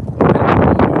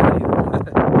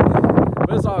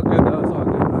 But it's all good, though. It's all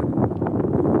good,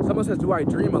 man. Someone says, do I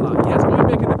dream a lot? Yes, I'm going to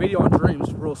be making a video on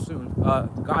dreams real soon,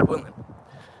 God willing.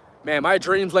 Man, my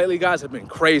dreams lately, guys, have been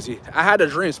crazy. I had a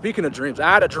dream. Speaking of dreams, I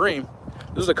had a dream.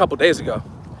 This was a couple days ago.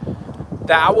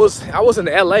 That I was in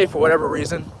LA for whatever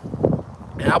reason,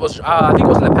 and I think it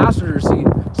was in the passenger seat.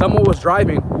 Someone was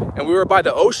driving, and we were by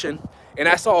the ocean, and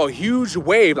I saw a huge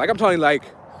wave. Like, I'm telling you, like,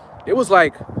 it was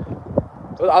like,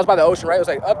 I was by the ocean, right? It was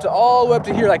like all the way up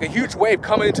to here, like a huge wave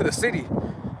coming into the city.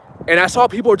 And I saw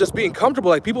people just being comfortable.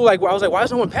 Like, people, like, I was like, why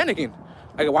is no one panicking?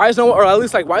 Like, why is no one, or at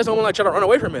least, like, why is no one, like, trying to run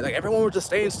away from it? Like, everyone was just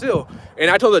staying still. And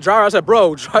I told the driver, I said,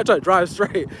 bro, try to drive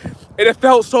straight. And it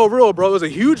felt so real, bro. It was a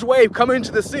huge wave coming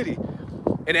into the city.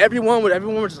 And everyone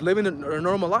was just living a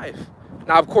normal life.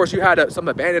 Now, of course, you had some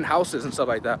abandoned houses and stuff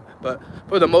like that, but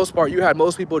for the most part, you had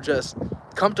most people just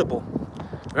comfortable.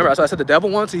 Remember, that's why I said the devil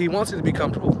wants you to be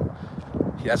comfortable.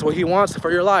 That's what he wants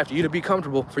for your life, you to be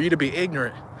comfortable, for you to be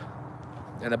ignorant.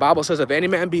 And the Bible says, if any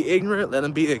man be ignorant, let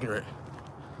him be ignorant.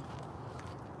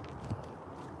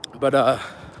 But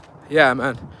yeah,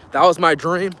 man, that was my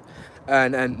dream.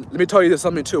 And let me tell you this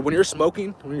something too. When you're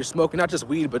smoking, not just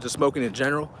weed, but just smoking in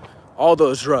general, all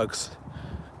those drugs,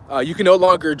 you can no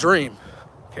longer dream.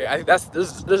 Okay, I think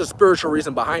there's a spiritual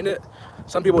reason behind it.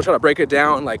 Some people try to break it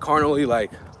down like carnally,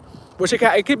 like, which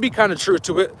it could be kind of true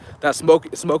to it, that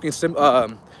smoking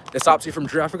it stops you from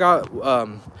dreaming. I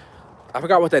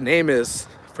forgot what that name is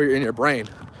in your brain.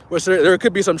 Which there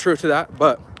could be some truth to that,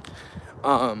 but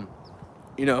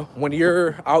you know, when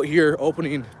you're out here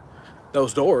opening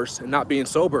those doors and not being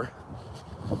sober,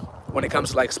 when it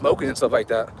comes to like smoking and stuff like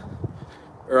that,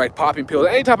 or like popping pills,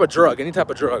 any type of drug,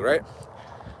 right?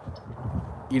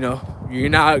 You know, you're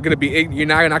not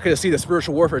gonna see the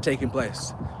spiritual warfare taking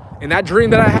place. And that dream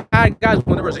that I had, guys,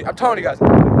 when there was, I'm telling you guys,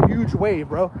 a huge wave,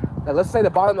 bro. Like, let's say the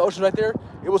bottom of the ocean right there,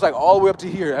 it was like all the way up to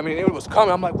here. I mean, it was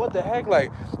coming. I'm like, what the heck?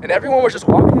 Like, and everyone was just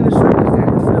walking in the street,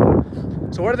 standing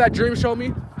still. So what did that dream show me?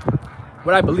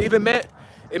 What I believe it meant,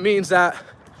 it means that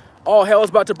all hell is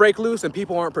about to break loose and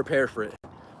people aren't prepared for it.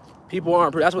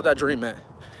 That's what that dream meant.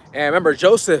 And remember,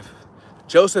 Joseph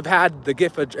had the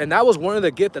gift of, and that was one of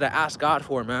the gifts that I asked God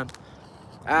for, man.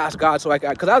 I asked God, so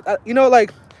because I you know,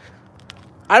 like,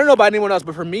 I don't know about anyone else,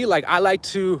 but for me, like, I like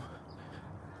to,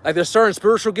 like, there's certain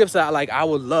spiritual gifts that I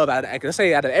would love. I could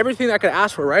say out of everything I could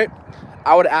ask for, right?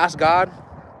 I would ask God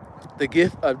the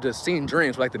gift of just seeing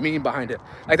dreams, like the meaning behind it.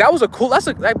 Like, that was bro, that's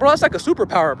like a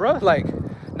superpower, bro. Like,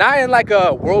 not in like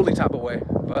a worldly type of way,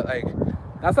 but like,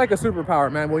 that's like a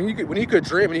superpower, man. When you could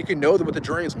dream and you can know what the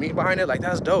dreams mean behind it, like,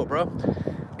 that's dope, bro.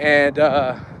 And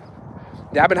yeah,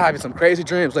 I've been having some crazy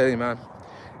dreams lately, man.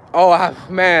 Oh, I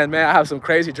have some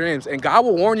crazy dreams. And God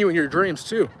will warn you in your dreams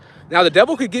too. Now, the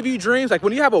devil could give you dreams. Like,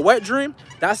 when you have a wet dream,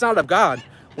 that's not of God.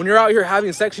 When you're out here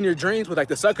having sex in your dreams with like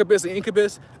the succubus, the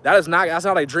incubus, that's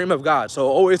not a dream of God. So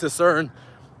always discern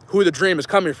who the dream is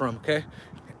coming from, okay?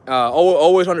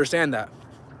 Always understand that.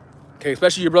 Okay,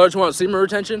 especially your brothers who want semen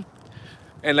retention.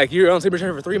 And like, you're on semen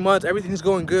retention for 3 months, everything's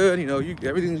going good, you know,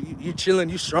 you chilling,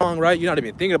 you strong, right? You're not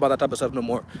even thinking about that type of stuff no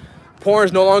more.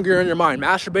 Porn's no longer in your mind.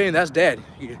 Masturbating, that's dead.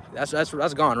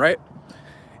 That's gone, right?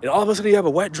 And all of a sudden you have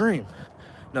a wet dream.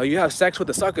 No, you have sex with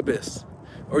the succubus.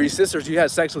 Or your sisters, you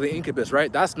had sex with the incubus,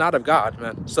 right? That's not of God,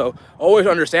 man. So always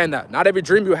understand that. Not every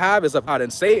dream you have is of God.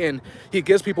 And Satan, he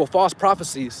gives people false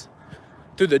prophecies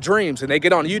through the dreams. And they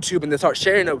get on YouTube and they start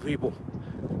sharing it with people.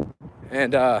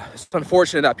 And it's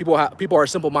unfortunate that people are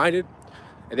simple-minded.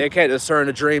 And they can't discern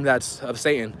a dream that's of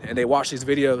Satan. And they watch these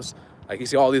videos. Like, you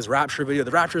see all these rapture videos.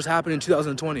 The rapture's happening in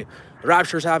 2020. The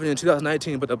rapture's happening in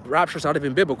 2019, but the rapture's not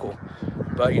even biblical.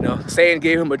 But, you know, Satan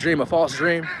gave him a dream, a false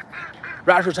dream.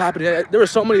 Rapture's happening. There were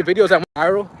so many videos that went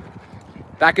viral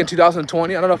back in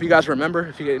 2020. I don't know if you guys remember,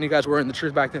 if any of you guys were in the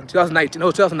truth back then.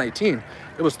 2019.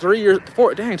 It was 3 years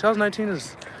before. Dang, 2019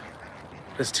 is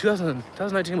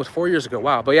 2019 was 4 years ago.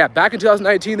 Wow. But yeah, back in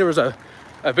 2019, there was a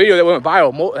video that went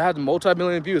viral. It had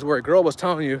multi-million views, where a girl was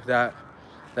telling you that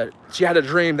she had a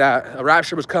dream that a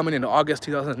rapture was coming in August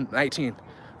 2019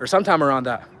 or sometime around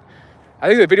that. I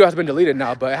think the video has been deleted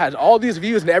now, but it had all these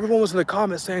views, and everyone was in the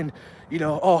comments saying, you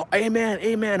know, oh, amen,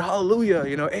 amen, hallelujah,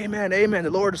 you know, amen, amen,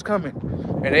 the Lord is coming.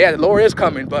 And yeah, the Lord is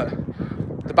coming, but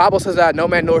the Bible says that no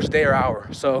man knows the day or hour.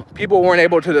 So people weren't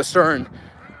able to discern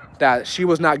that she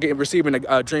was not receiving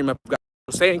a dream of God.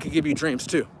 Satan can give you dreams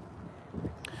too.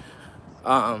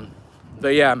 But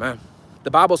yeah, man. The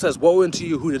Bible says, woe unto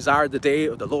you who desire the day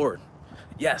of the Lord.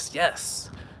 Yes, yes.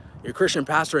 Your Christian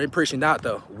pastor ain't preaching that,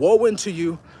 though. Woe unto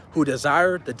you who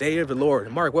desire the day of the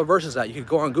Lord. Mark, what verse is that? You could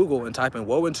go on Google and type in,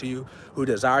 woe unto you who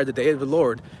desire the day of the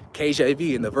Lord,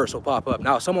 KJV, and the verse will pop up.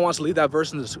 Now, if someone wants to leave that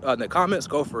verse in the comments,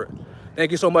 go for it. Thank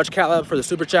you so much, Caleb, for the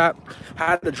super chat. I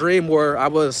had a dream where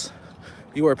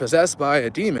you were possessed by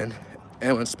a demon.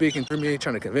 And when speaking through me,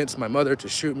 trying to convince my mother to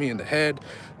shoot me in the head,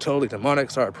 totally demonic,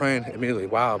 started praying immediately.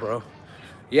 Wow, bro.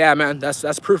 Yeah, man,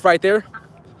 that's proof right there.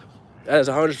 That is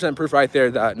 100% proof right there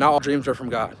that not all dreams are from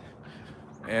God.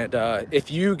 And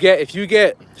if you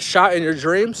get shot in your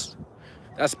dreams,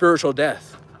 that's spiritual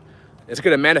death. It's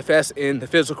gonna manifest in the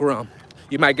physical realm.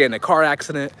 You might get in a car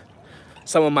accident.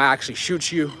 Someone might actually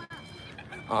shoot you.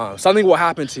 Something will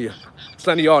happen to you.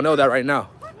 Some of y'all know that right now.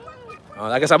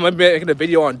 Like I said, I'm making a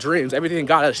video on dreams. Everything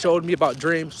God has showed me about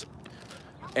dreams.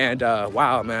 And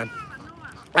wow, man.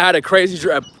 I had a crazy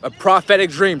dream, a prophetic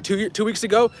dream two weeks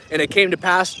ago, and it came to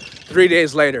pass 3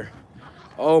 days later.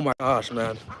 Oh my gosh,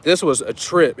 man. This was a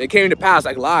trip. It came to pass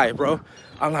like live, bro.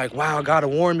 I'm like, wow, God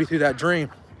warned me through that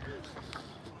dream.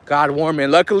 God warned me.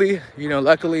 And luckily, you know,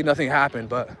 luckily nothing happened.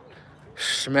 But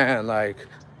man, like,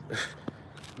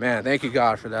 man, thank you,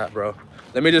 God, for that, bro.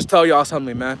 Let me just tell y'all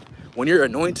something, man. When you're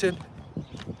anointed,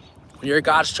 when you're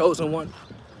God's chosen one,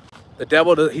 the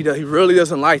devil, he really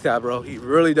doesn't like that, bro. He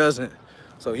really doesn't.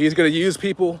 So he's going to use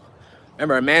people.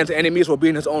 Remember, a man's enemies will be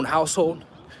in his own household.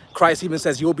 Christ even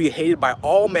says you'll be hated by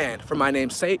all men for my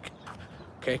name's sake.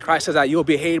 Okay, Christ says that you'll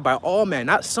be hated by all men,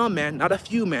 not some men, not a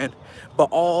few men, but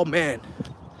all men.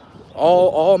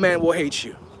 All men will hate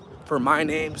you for my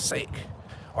name's sake.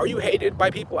 Are you hated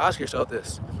by people? Ask yourself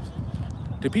this.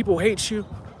 Do people hate you?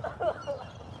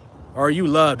 Or are you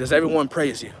loved? Does everyone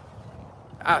praise you?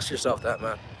 Ask yourself that,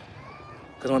 man.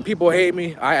 Because when people hate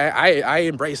me, I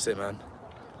embrace it, man.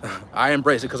 I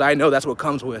embrace it because I know that's what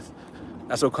comes with.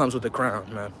 That's what comes with the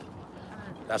crown, man.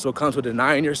 That's what comes with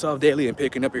denying yourself daily and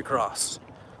picking up your cross.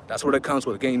 That's what it comes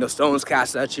with, getting the stones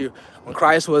cast at you. When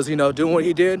Christ was, you know, doing what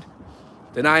he did,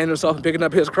 denying himself and picking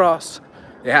up his cross,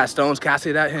 they had stones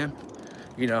casted at him,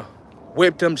 you know,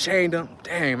 whipped him, chained him.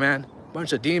 Dang, man,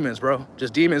 bunch of demons, bro.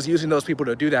 Just demons using those people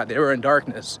to do that. They were in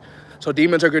darkness. So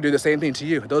demons are gonna do the same thing to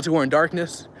you. Those who are in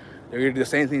darkness, they're gonna do the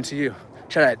same thing to you.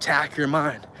 Try to attack your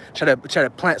mind. Try to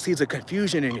plant seeds of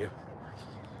confusion in you.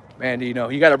 Man, you know,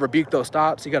 you gotta rebuke those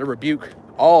thoughts. You gotta rebuke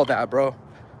all that, bro.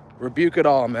 Rebuke it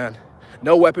all, man.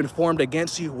 No weapon formed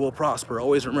against you will prosper.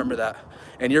 Always remember that.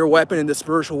 And your weapon in the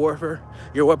spiritual warfare,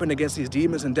 your weapon against these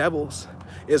demons and devils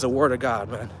is the word of God,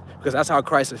 man. Because that's how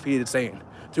Christ defeated Satan,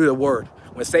 through the word.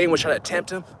 When Satan would try to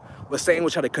tempt him, when Satan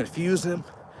would try to confuse him,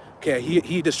 okay,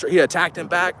 he attacked him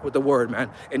back with the word, man.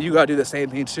 And you gotta do the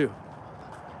same thing too.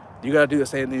 You gotta do the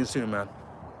same thing too, man.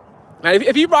 Man,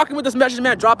 if you rocking with this message,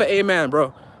 man, drop an amen,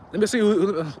 bro. Let me see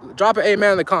drop an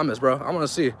amen in the comments, bro. I want to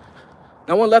see.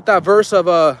 No one left that verse of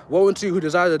woe unto you who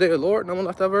desire the day of the Lord. No one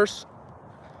left that verse.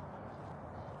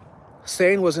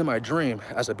 Satan was in my dream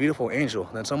as a beautiful angel.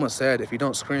 Then someone said, if you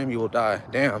don't scream, you will die.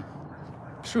 Damn.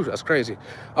 Shoot, that's crazy.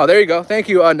 Oh, there you go. Thank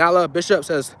you. Nala Bishop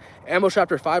says, Amos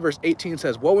chapter 5, verse 18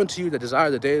 says, woe unto you that desire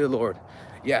the day of the Lord.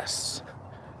 Yes.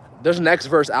 There's a next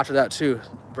verse after that too,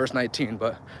 verse 19.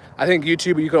 But I think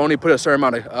YouTube, you can only put a certain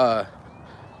amount of,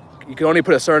 you can only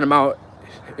put a certain amount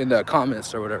in the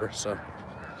comments or whatever, so.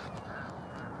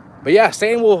 But yeah,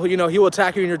 Satan will, you know, he will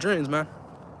attack you in your dreams, man.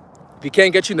 If he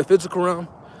can't get you in the physical realm,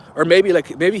 or maybe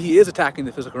he is attacking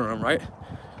the physical realm, right?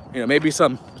 You know, maybe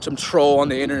some troll on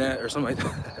the internet or something like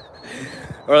that.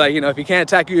 Or like, you know, if he can't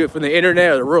attack you from the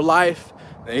internet or the real life,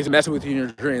 then he's messing with you in your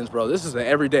dreams, bro. This is an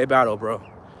everyday battle, bro.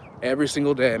 Every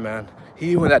single day, man.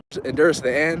 He who that endures to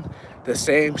the end, the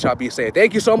same shall be saved.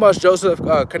 Thank you so much, Joseph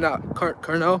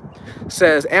Carnell.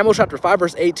 Says, Amos chapter 5,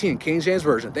 verse 18, King James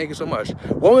Version. Thank you so much.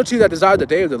 Woe unto you that desire the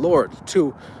day of the Lord.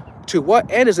 To what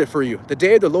end is it for you? The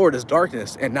day of the Lord is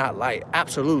darkness and not light.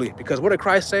 Absolutely. Because what did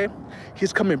Christ say?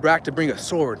 He's coming back to bring a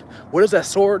sword. What does that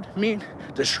sword mean?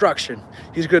 Destruction.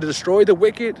 He's going to destroy the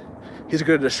wicked. He's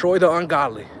going to destroy the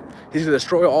ungodly. He's going to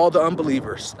destroy all the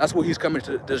unbelievers. That's what he's coming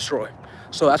to destroy.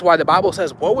 So that's why the Bible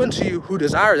says, woe unto you who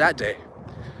desire that day.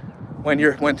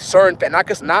 When certain,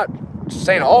 not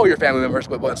saying all your family members,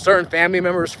 but when certain family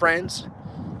members, friends,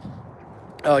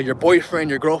 your boyfriend,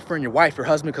 your girlfriend, your wife, your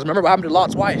husband, because remember what happened to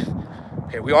Lot's wife.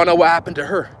 Okay, we all know what happened to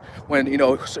her. When, you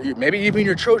know, so maybe even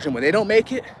your children, when they don't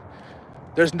make it,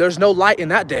 there's no light in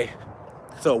that day.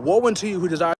 So woe unto you who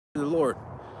desire the Lord.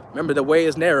 Remember, the way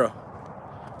is narrow.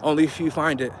 Only few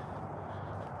find it.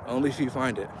 Only few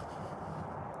find it.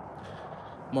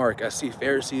 Mark, I see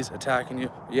Pharisees attacking you.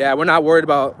 Yeah, we're not worried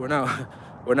about them, man.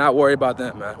 We're not worried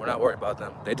about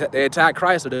them. They attack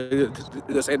Christ, so they do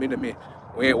the same thing to me.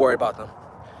 We ain't worried about them.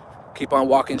 Keep on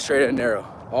walking straight and narrow.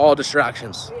 All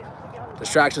distractions.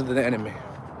 Distractions of the enemy.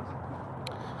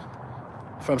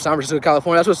 From San Francisco,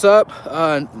 California. That's what's up.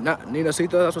 Nina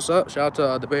Sita, that's what's up. Shout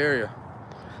out to the Bay Area.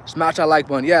 Smash that like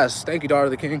button. Yes, thank you, Daughter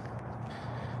of the King.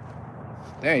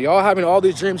 Dang, y'all having all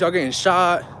these dreams. Y'all getting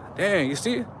shot. Dang, you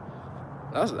see?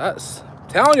 That's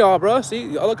telling y'all, bro. See,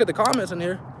 y'all look at the comments in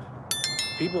here.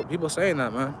 People saying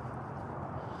that, man.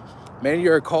 Many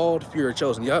are called, few are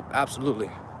chosen. Yep, absolutely.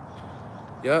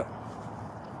 Yep.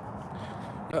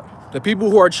 The people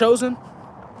who are chosen,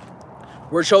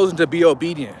 we're chosen to be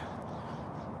obedient.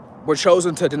 We're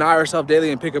chosen to deny ourselves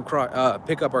daily and pick up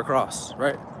our cross,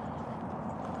 right?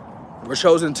 We're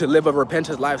chosen to live a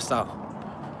repentant lifestyle.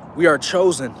 We are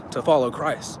chosen to follow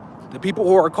Christ. The people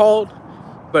who are called,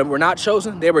 but were not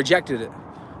chosen, they rejected it.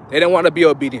 They didn't want to be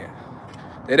obedient.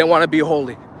 They didn't want to be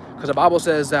holy. Because the Bible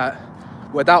says that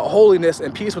without holiness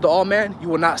and peace with all men, you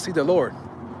will not see the Lord.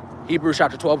 Hebrews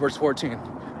chapter 12, verse 14.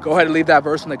 Go ahead and leave that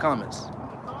verse in the comments.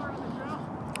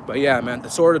 But yeah, man, the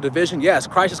sword of division. Yes,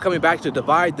 Christ is coming back to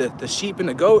divide the sheep and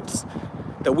the goats,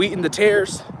 the wheat and the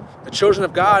tares, the children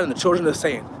of God and the children of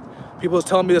Satan. People is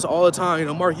telling me this all the time. You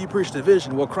know, Mark, you preach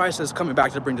division. Well, Christ is coming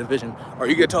back to bring division. Are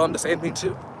you gonna tell them the same thing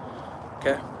too?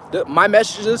 Okay. My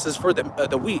message is for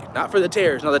the wheat, not for the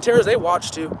tares. Now the tares, they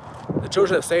watch too. The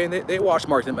children of Satan, they watch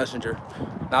Mark the messenger.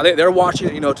 Now they're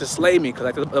watching, you know, to slay me, because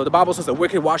like the Bible says, the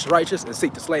wicked watch the righteous and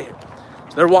seek to slay him.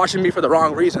 So they're watching me for the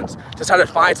wrong reasons, just trying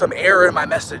to find some error in my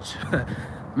message.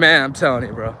 Man, I'm telling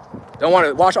you, bro. Don't want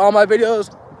to watch all my videos.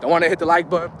 Don't want to hit the like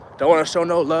button. Don't want to show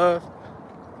no love.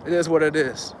 It is what it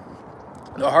is.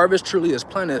 The harvest truly is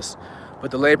plenteous,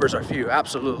 but the labors are few.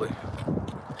 Absolutely.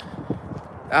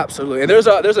 Absolutely. And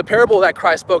there's a parable that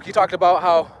Christ spoke. He talked about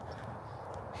how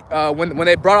when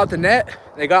they brought out the net,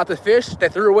 they got out the fish, they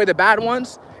threw away the bad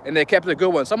ones, and they kept the good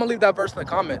ones. Someone leave that verse in the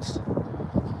comments.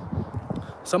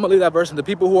 Someone leave that verse. And the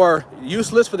people who are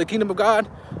useless for the kingdom of God,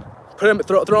 throw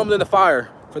them in the fire,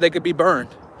 for they could be burned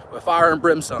with fire and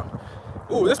brimstone.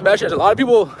 Ooh, this message, a lot of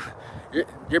people,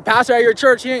 your pastor at your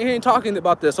church, he ain't talking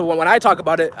about this. So when I talk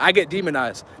about it, I get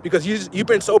demonized, because you've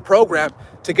been so programmed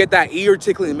to get that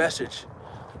ear-tickling message,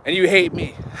 and you hate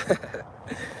me.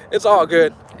 It's all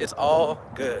good. It's all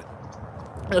good.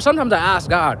 You know, sometimes I ask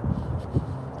God,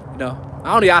 you know,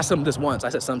 I only asked him this once. I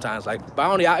said sometimes, like,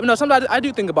 but sometimes I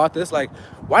do think about this, like,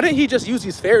 why didn't he just use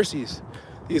these Pharisees?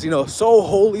 These, you know, so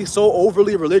holy, so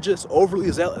overly religious,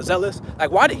 overly zealous.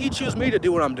 Like, why did he choose me to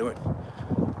do what I'm doing?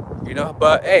 You know,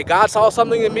 but hey, God saw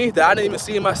something in me that I didn't even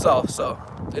see in myself. So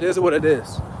it is what it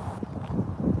is.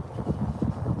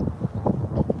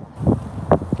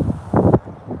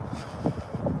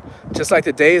 Just like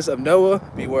the days of Noah,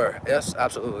 beware. Yes,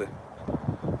 absolutely.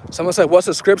 Someone said, what's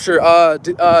the scripture?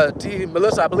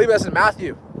 Melissa, I believe that's in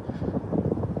Matthew.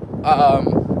 I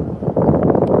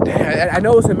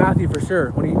know it's in Matthew for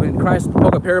sure. When Christ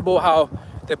spoke a parable, how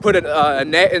they put a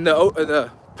net in he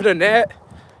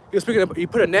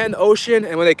put a net in the ocean,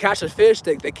 and when they catch a fish,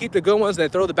 they keep the good ones and they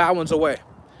throw the bad ones away.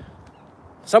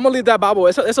 Someone leave that Bible.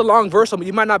 It's a long verse, so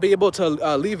you might not be able to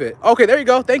leave it. Okay, there you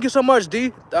go. Thank you so much,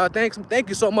 D. Thank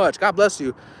you so much. God bless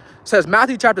you. It says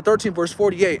Matthew chapter 13, verse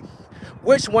 48.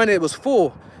 Which, when it was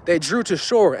full, they drew to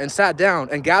shore and sat down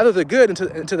and gathered the good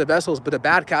into the vessels, but the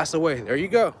bad cast away. There you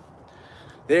go.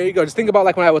 There you go. Just think about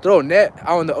like when I would throw a net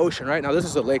out in the ocean, right? Now, this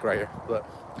is a lake right here, but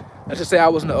let's just say I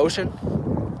was in the ocean,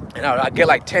 and I'd get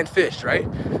like 10 fish, right?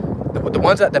 The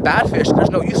ones that the bad fish,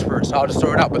 there's no use for it, so I'll just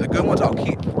throw it out. But the good ones I'll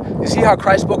keep. You see how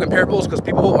Christ spoke in parables? Because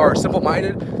people are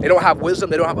simple-minded. They don't have wisdom.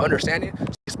 They don't have understanding. So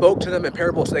he spoke to them in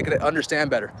parables so they could understand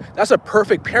better. That's a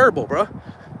perfect parable, bro.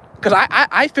 Because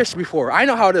I fished before. I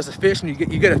know how it is to fish, and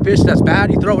you get a fish that's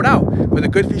bad, you throw it out. But the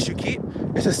good fish you keep,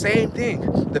 it's the same thing.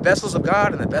 The vessels of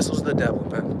God and the vessels of the devil,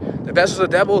 man. The vessels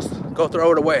of the devils, go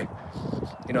throw it away.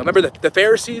 You know, remember the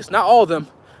Pharisees? Not all of them,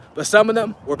 but some of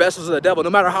them were vessels of the devil.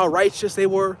 No matter how righteous they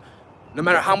were, no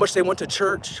matter how much they went to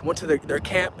church, went to their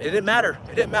camp, it didn't matter.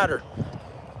 It didn't matter.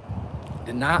 It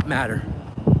did not matter.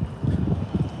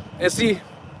 And see,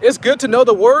 it's good to know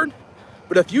the word,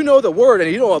 but if you know the word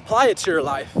and you don't apply it to your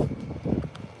life,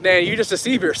 then you just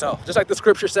deceive yourself, just like the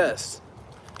scripture says.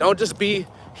 Don't just be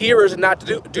hearers and not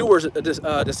doers,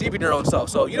 deceiving your own self.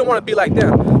 So you don't want to be like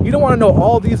them. You don't want to know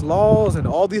all these laws and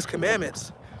all these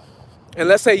commandments. And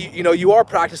let's say, you know, you are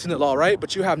practicing the law, right?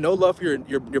 But you have no love for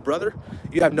your brother.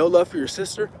 You have no love for your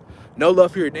sister. No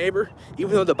love for your neighbor.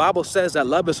 Even though the Bible says that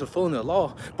love is fulfilling the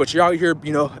law. But you're out here,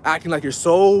 you know, acting like you're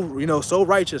so, you know, so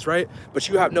righteous, right? But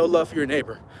you have no love for your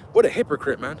neighbor. What a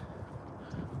hypocrite, man.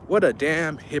 What a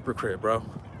damn hypocrite, bro.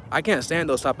 I can't stand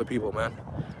those type of people, man.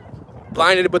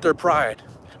 Blinded with their pride.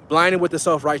 Blinded with the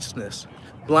self-righteousness.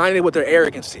 Blinded with their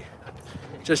arrogancy.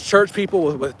 Just church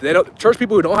people church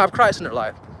people who don't have Christ in their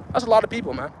life. That's a lot of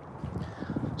people, man.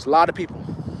 It's a lot of people.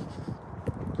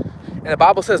 And the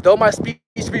Bible says, though my speech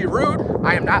be rude,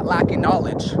 I am not lacking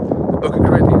knowledge. The book of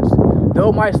Corinthians.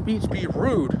 Though my speech be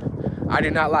rude, I do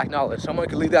not lack knowledge. Someone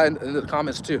can leave that in the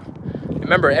comments too.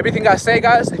 Remember, everything I say,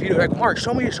 guys, if you're like, Mark,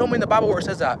 show me in the Bible where it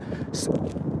says that.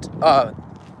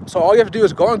 So all you have to do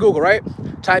is go on Google, right?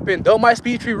 Type in, though my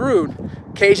speech be rude,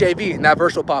 KJV, and that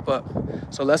verse will pop up.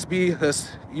 So let's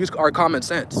use our common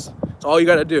sense. That's all you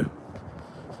got to do.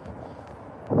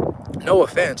 No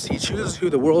offense. He chooses who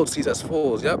the world sees as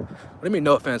fools. Yep. What do you mean,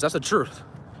 no offense? That's the truth.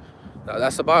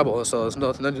 That's the Bible, so there's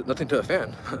nothing to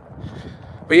offend.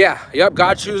 But yeah, yep,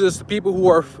 God chooses the people who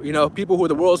are, you know, people who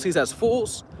the world sees as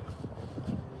fools.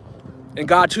 And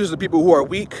God chooses the people who are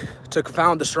weak to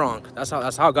confound the strong. That's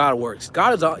how God works.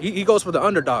 God is he goes for the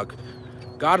underdog.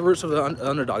 God roots for the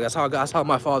underdog. That's how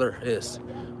my Father is.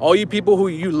 All you people who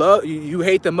you love, you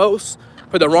hate the most,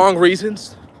 for the wrong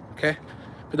reasons, okay?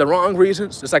 For the wrong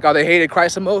reasons. Just like how they hated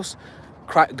Christ the most,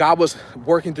 God was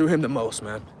working through him the most,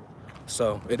 man.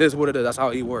 So it is what it is. That's how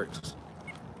he works.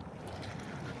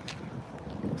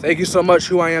 Thank you so much,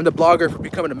 Who I Am the Blogger, for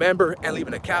becoming a member and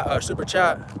leaving a super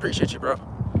chat. Appreciate you, bro.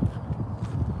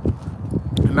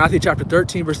 Matthew chapter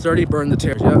 13, verse 30, burn the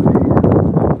tares. Yeah.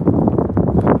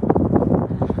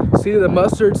 Seed of the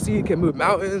mustard seed can move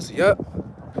mountains. Yep.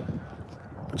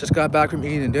 Just got back from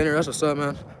eating dinner. That's what's up,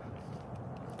 man.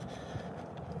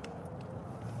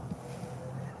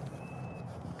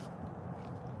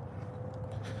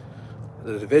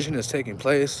 The division is taking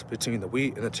place between the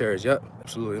wheat and the tares. Yep,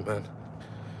 absolutely, man.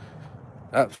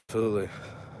 Absolutely.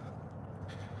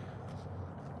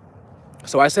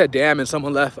 So I said damn, and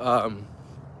someone left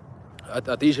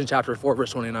Ephesians chapter 4,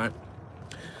 verse 29.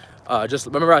 Just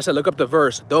remember I said, look up the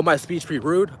verse. Though my speech be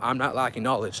rude, I'm not lacking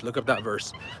knowledge. Look up that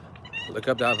verse. Look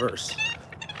up that verse.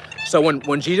 So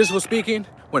when Jesus was speaking,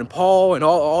 when Paul and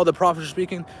all the prophets were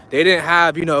speaking, they didn't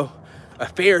have, you know, a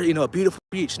fair, you know, beautiful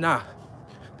speech. Nah.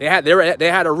 They had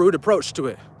a rude approach to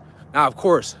it. Now, of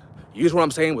course, use what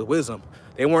I'm saying with wisdom.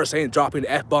 They weren't saying dropping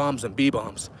F-bombs and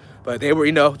B-bombs. But they were,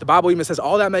 you know, the Bible even says,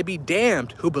 all that might be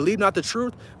damned who believe not the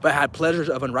truth, but had pleasures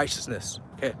of unrighteousness.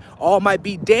 Okay? All might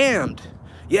be damned.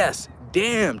 Yes,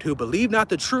 damned who believe not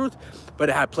the truth, but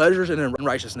had pleasures in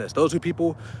unrighteousness. Those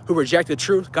people who rejected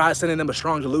truth, God sending them a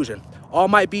strong delusion. All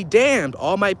might be damned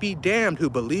who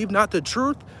believe not the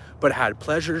truth, but had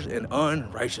pleasures in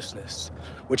unrighteousness.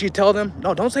 Would you tell them,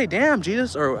 no, don't say damn,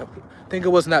 Jesus? Or I think it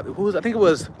wasn't that, I think it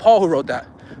was Paul who wrote that.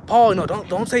 Paul, no,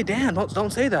 don't say damn,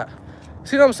 don't say that.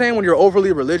 See what I'm saying? When you're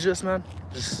overly religious, man,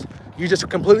 you just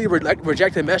completely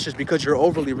reject the message because you're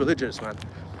overly religious, man.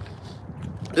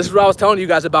 This is what I was telling you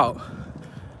guys about,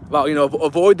 you know,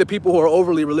 avoid the people who are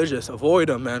overly religious. Avoid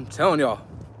them, man. Telling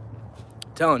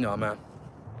y'all, man.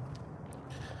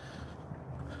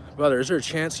 Brother, is there a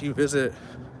chance you visit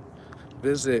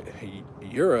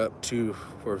Europe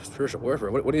for spiritual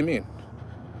warfare? What do you mean?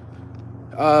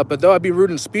 But though I be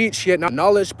rude in speech, yet not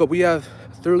knowledge, but we have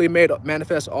thoroughly made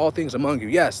manifest all things among you.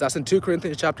 Yes, that's in 2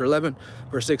 Corinthians chapter 11,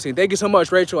 verse 16. Thank you so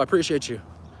much, Rachel. I appreciate you.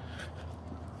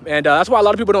 And that's why a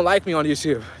lot of people don't like me on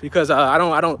YouTube, because I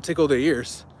don't tickle their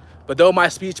ears. But though my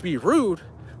speech be rude,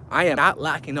 I am not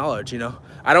lacking knowledge, you know.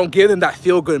 I don't give them that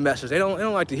feel-good message. They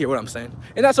don't like to hear what I'm saying.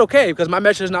 And that's okay, because my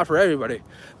message is not for everybody.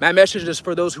 My message is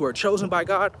for those who are chosen by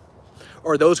God,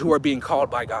 or those who are being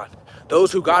called by God.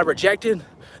 Those who God rejected,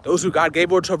 those who God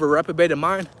gave over to a reprobated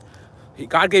mind.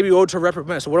 God gave you over to a reprobated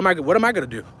mind. So what am I gonna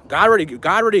do? God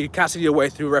already casted you away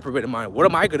through a reprobated mind. What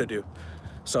am I gonna do?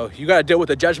 So you gotta deal with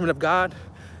the judgment of God,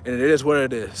 and it is what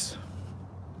it is.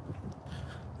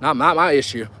 Not my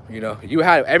issue, you know.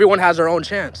 Everyone has their own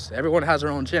chance. Everyone has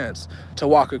their own chance to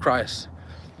walk with Christ.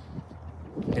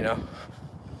 You know.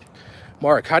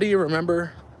 Mark, how do you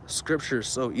remember scriptures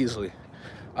so easily?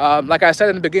 Like I said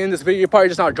in the beginning of this video, you're probably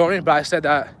just not joining, but I said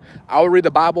that I would read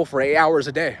the Bible for 8 hours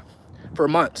a day for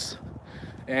months.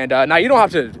 And now you don't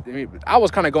have to, I mean, I was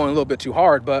kind of going a little bit too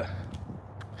hard, but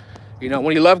you know,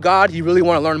 when you love God, you really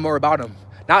want to learn more about him.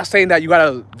 Not saying that you got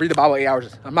to read the Bible 8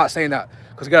 hours. I'm not saying that,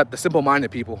 because you got the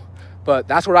simple-minded people. But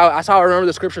that's how I remember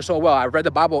the scripture so well. I read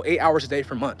the Bible 8 hours a day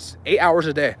for months. 8 hours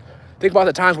a day. Think about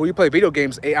the times where you play video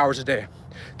games 8 hours a day.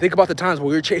 Think about the times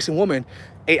where you're chasing women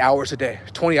 8 hours a day,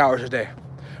 20 hours a day.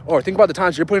 Or think about the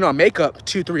times you're putting on makeup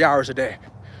 2-3 hours a day.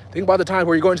 Think about the times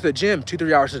where you're going to the gym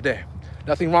 2-3 hours a day.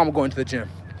 Nothing wrong with going to the gym.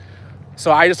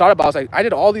 So I just thought about it. I was like, I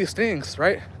did all these things,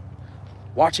 right?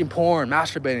 Watching porn,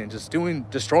 masturbating, just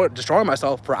destroying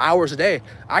myself for hours a day.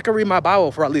 I could read my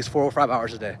Bible for at least 4 or 5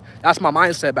 hours a day. That's my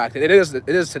mindset back then. It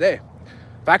is today.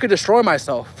 If I could destroy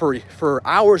myself for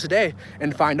hours a day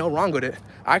and find no wrong with it,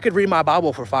 I could read my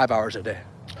Bible for 5 hours a day.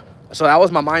 So that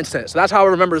was my mindset. So that's how I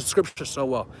remember the scripture so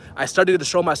well. I studied to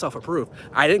show myself approved.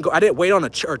 I didn't wait on a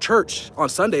church on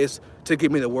Sundays to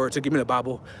give me the word, to give me the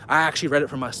Bible. I actually read it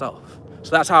for myself.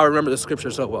 So that's how I remember the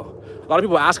scripture so well. A lot of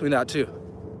people ask me that too.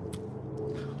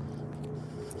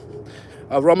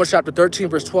 Romans chapter 13,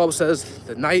 verse 12 says,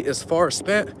 the night is far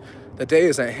spent, the day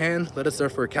is at hand. Let us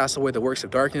therefore cast away the works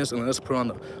of darkness and let us put on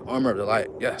the armor of the light.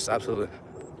 Yes, absolutely.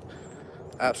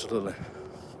 Absolutely.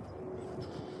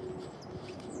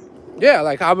 Yeah,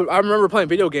 like I remember playing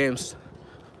video games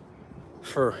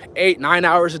for 8-9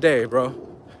 hours a day, bro.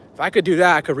 If I could do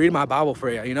that, I could read my Bible for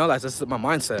you. You know, that's just my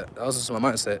mindset. That was just my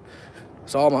mindset.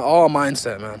 It's all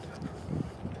mindset, man.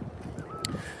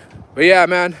 But yeah,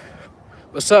 man.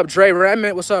 What's up, Dre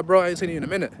Remnant? What's up, bro? I ain't seen you in a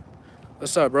minute.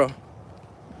 What's up, bro?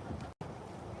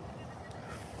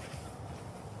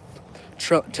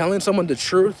 Telling someone the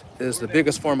truth is the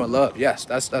biggest form of love. Yes,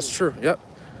 that's true. Yep,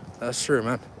 that's true,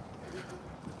 man.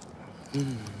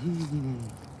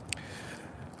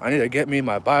 I need to get me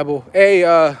my Bible. Hey,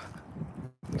 I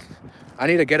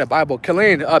need to get a Bible.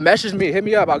 Killeen, message me, hit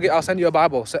me up. I'll send you a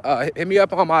Bible. Hit me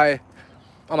up on my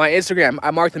Instagram.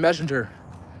 I marked the messenger.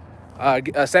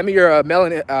 Send me your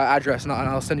mailing address, and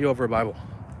I'll send you over a Bible.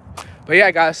 But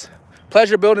yeah, guys,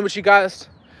 pleasure building with you guys.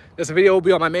 This video will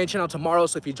be on my main channel tomorrow,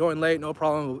 so if you join late, no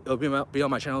problem. It'll be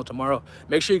on my channel tomorrow.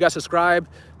 Make sure you guys subscribe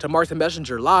to Mark the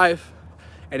Messenger Live.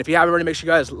 And if you haven't already, make sure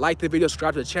you guys like the video,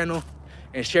 subscribe to the channel,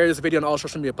 and share this video on all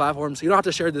social media platforms. You don't have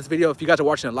to share this video if you guys are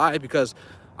watching it live, because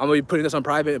I'm going to be putting this on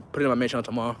private and putting it on my main channel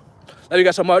tomorrow. Love you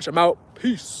guys so much. I'm out.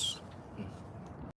 Peace.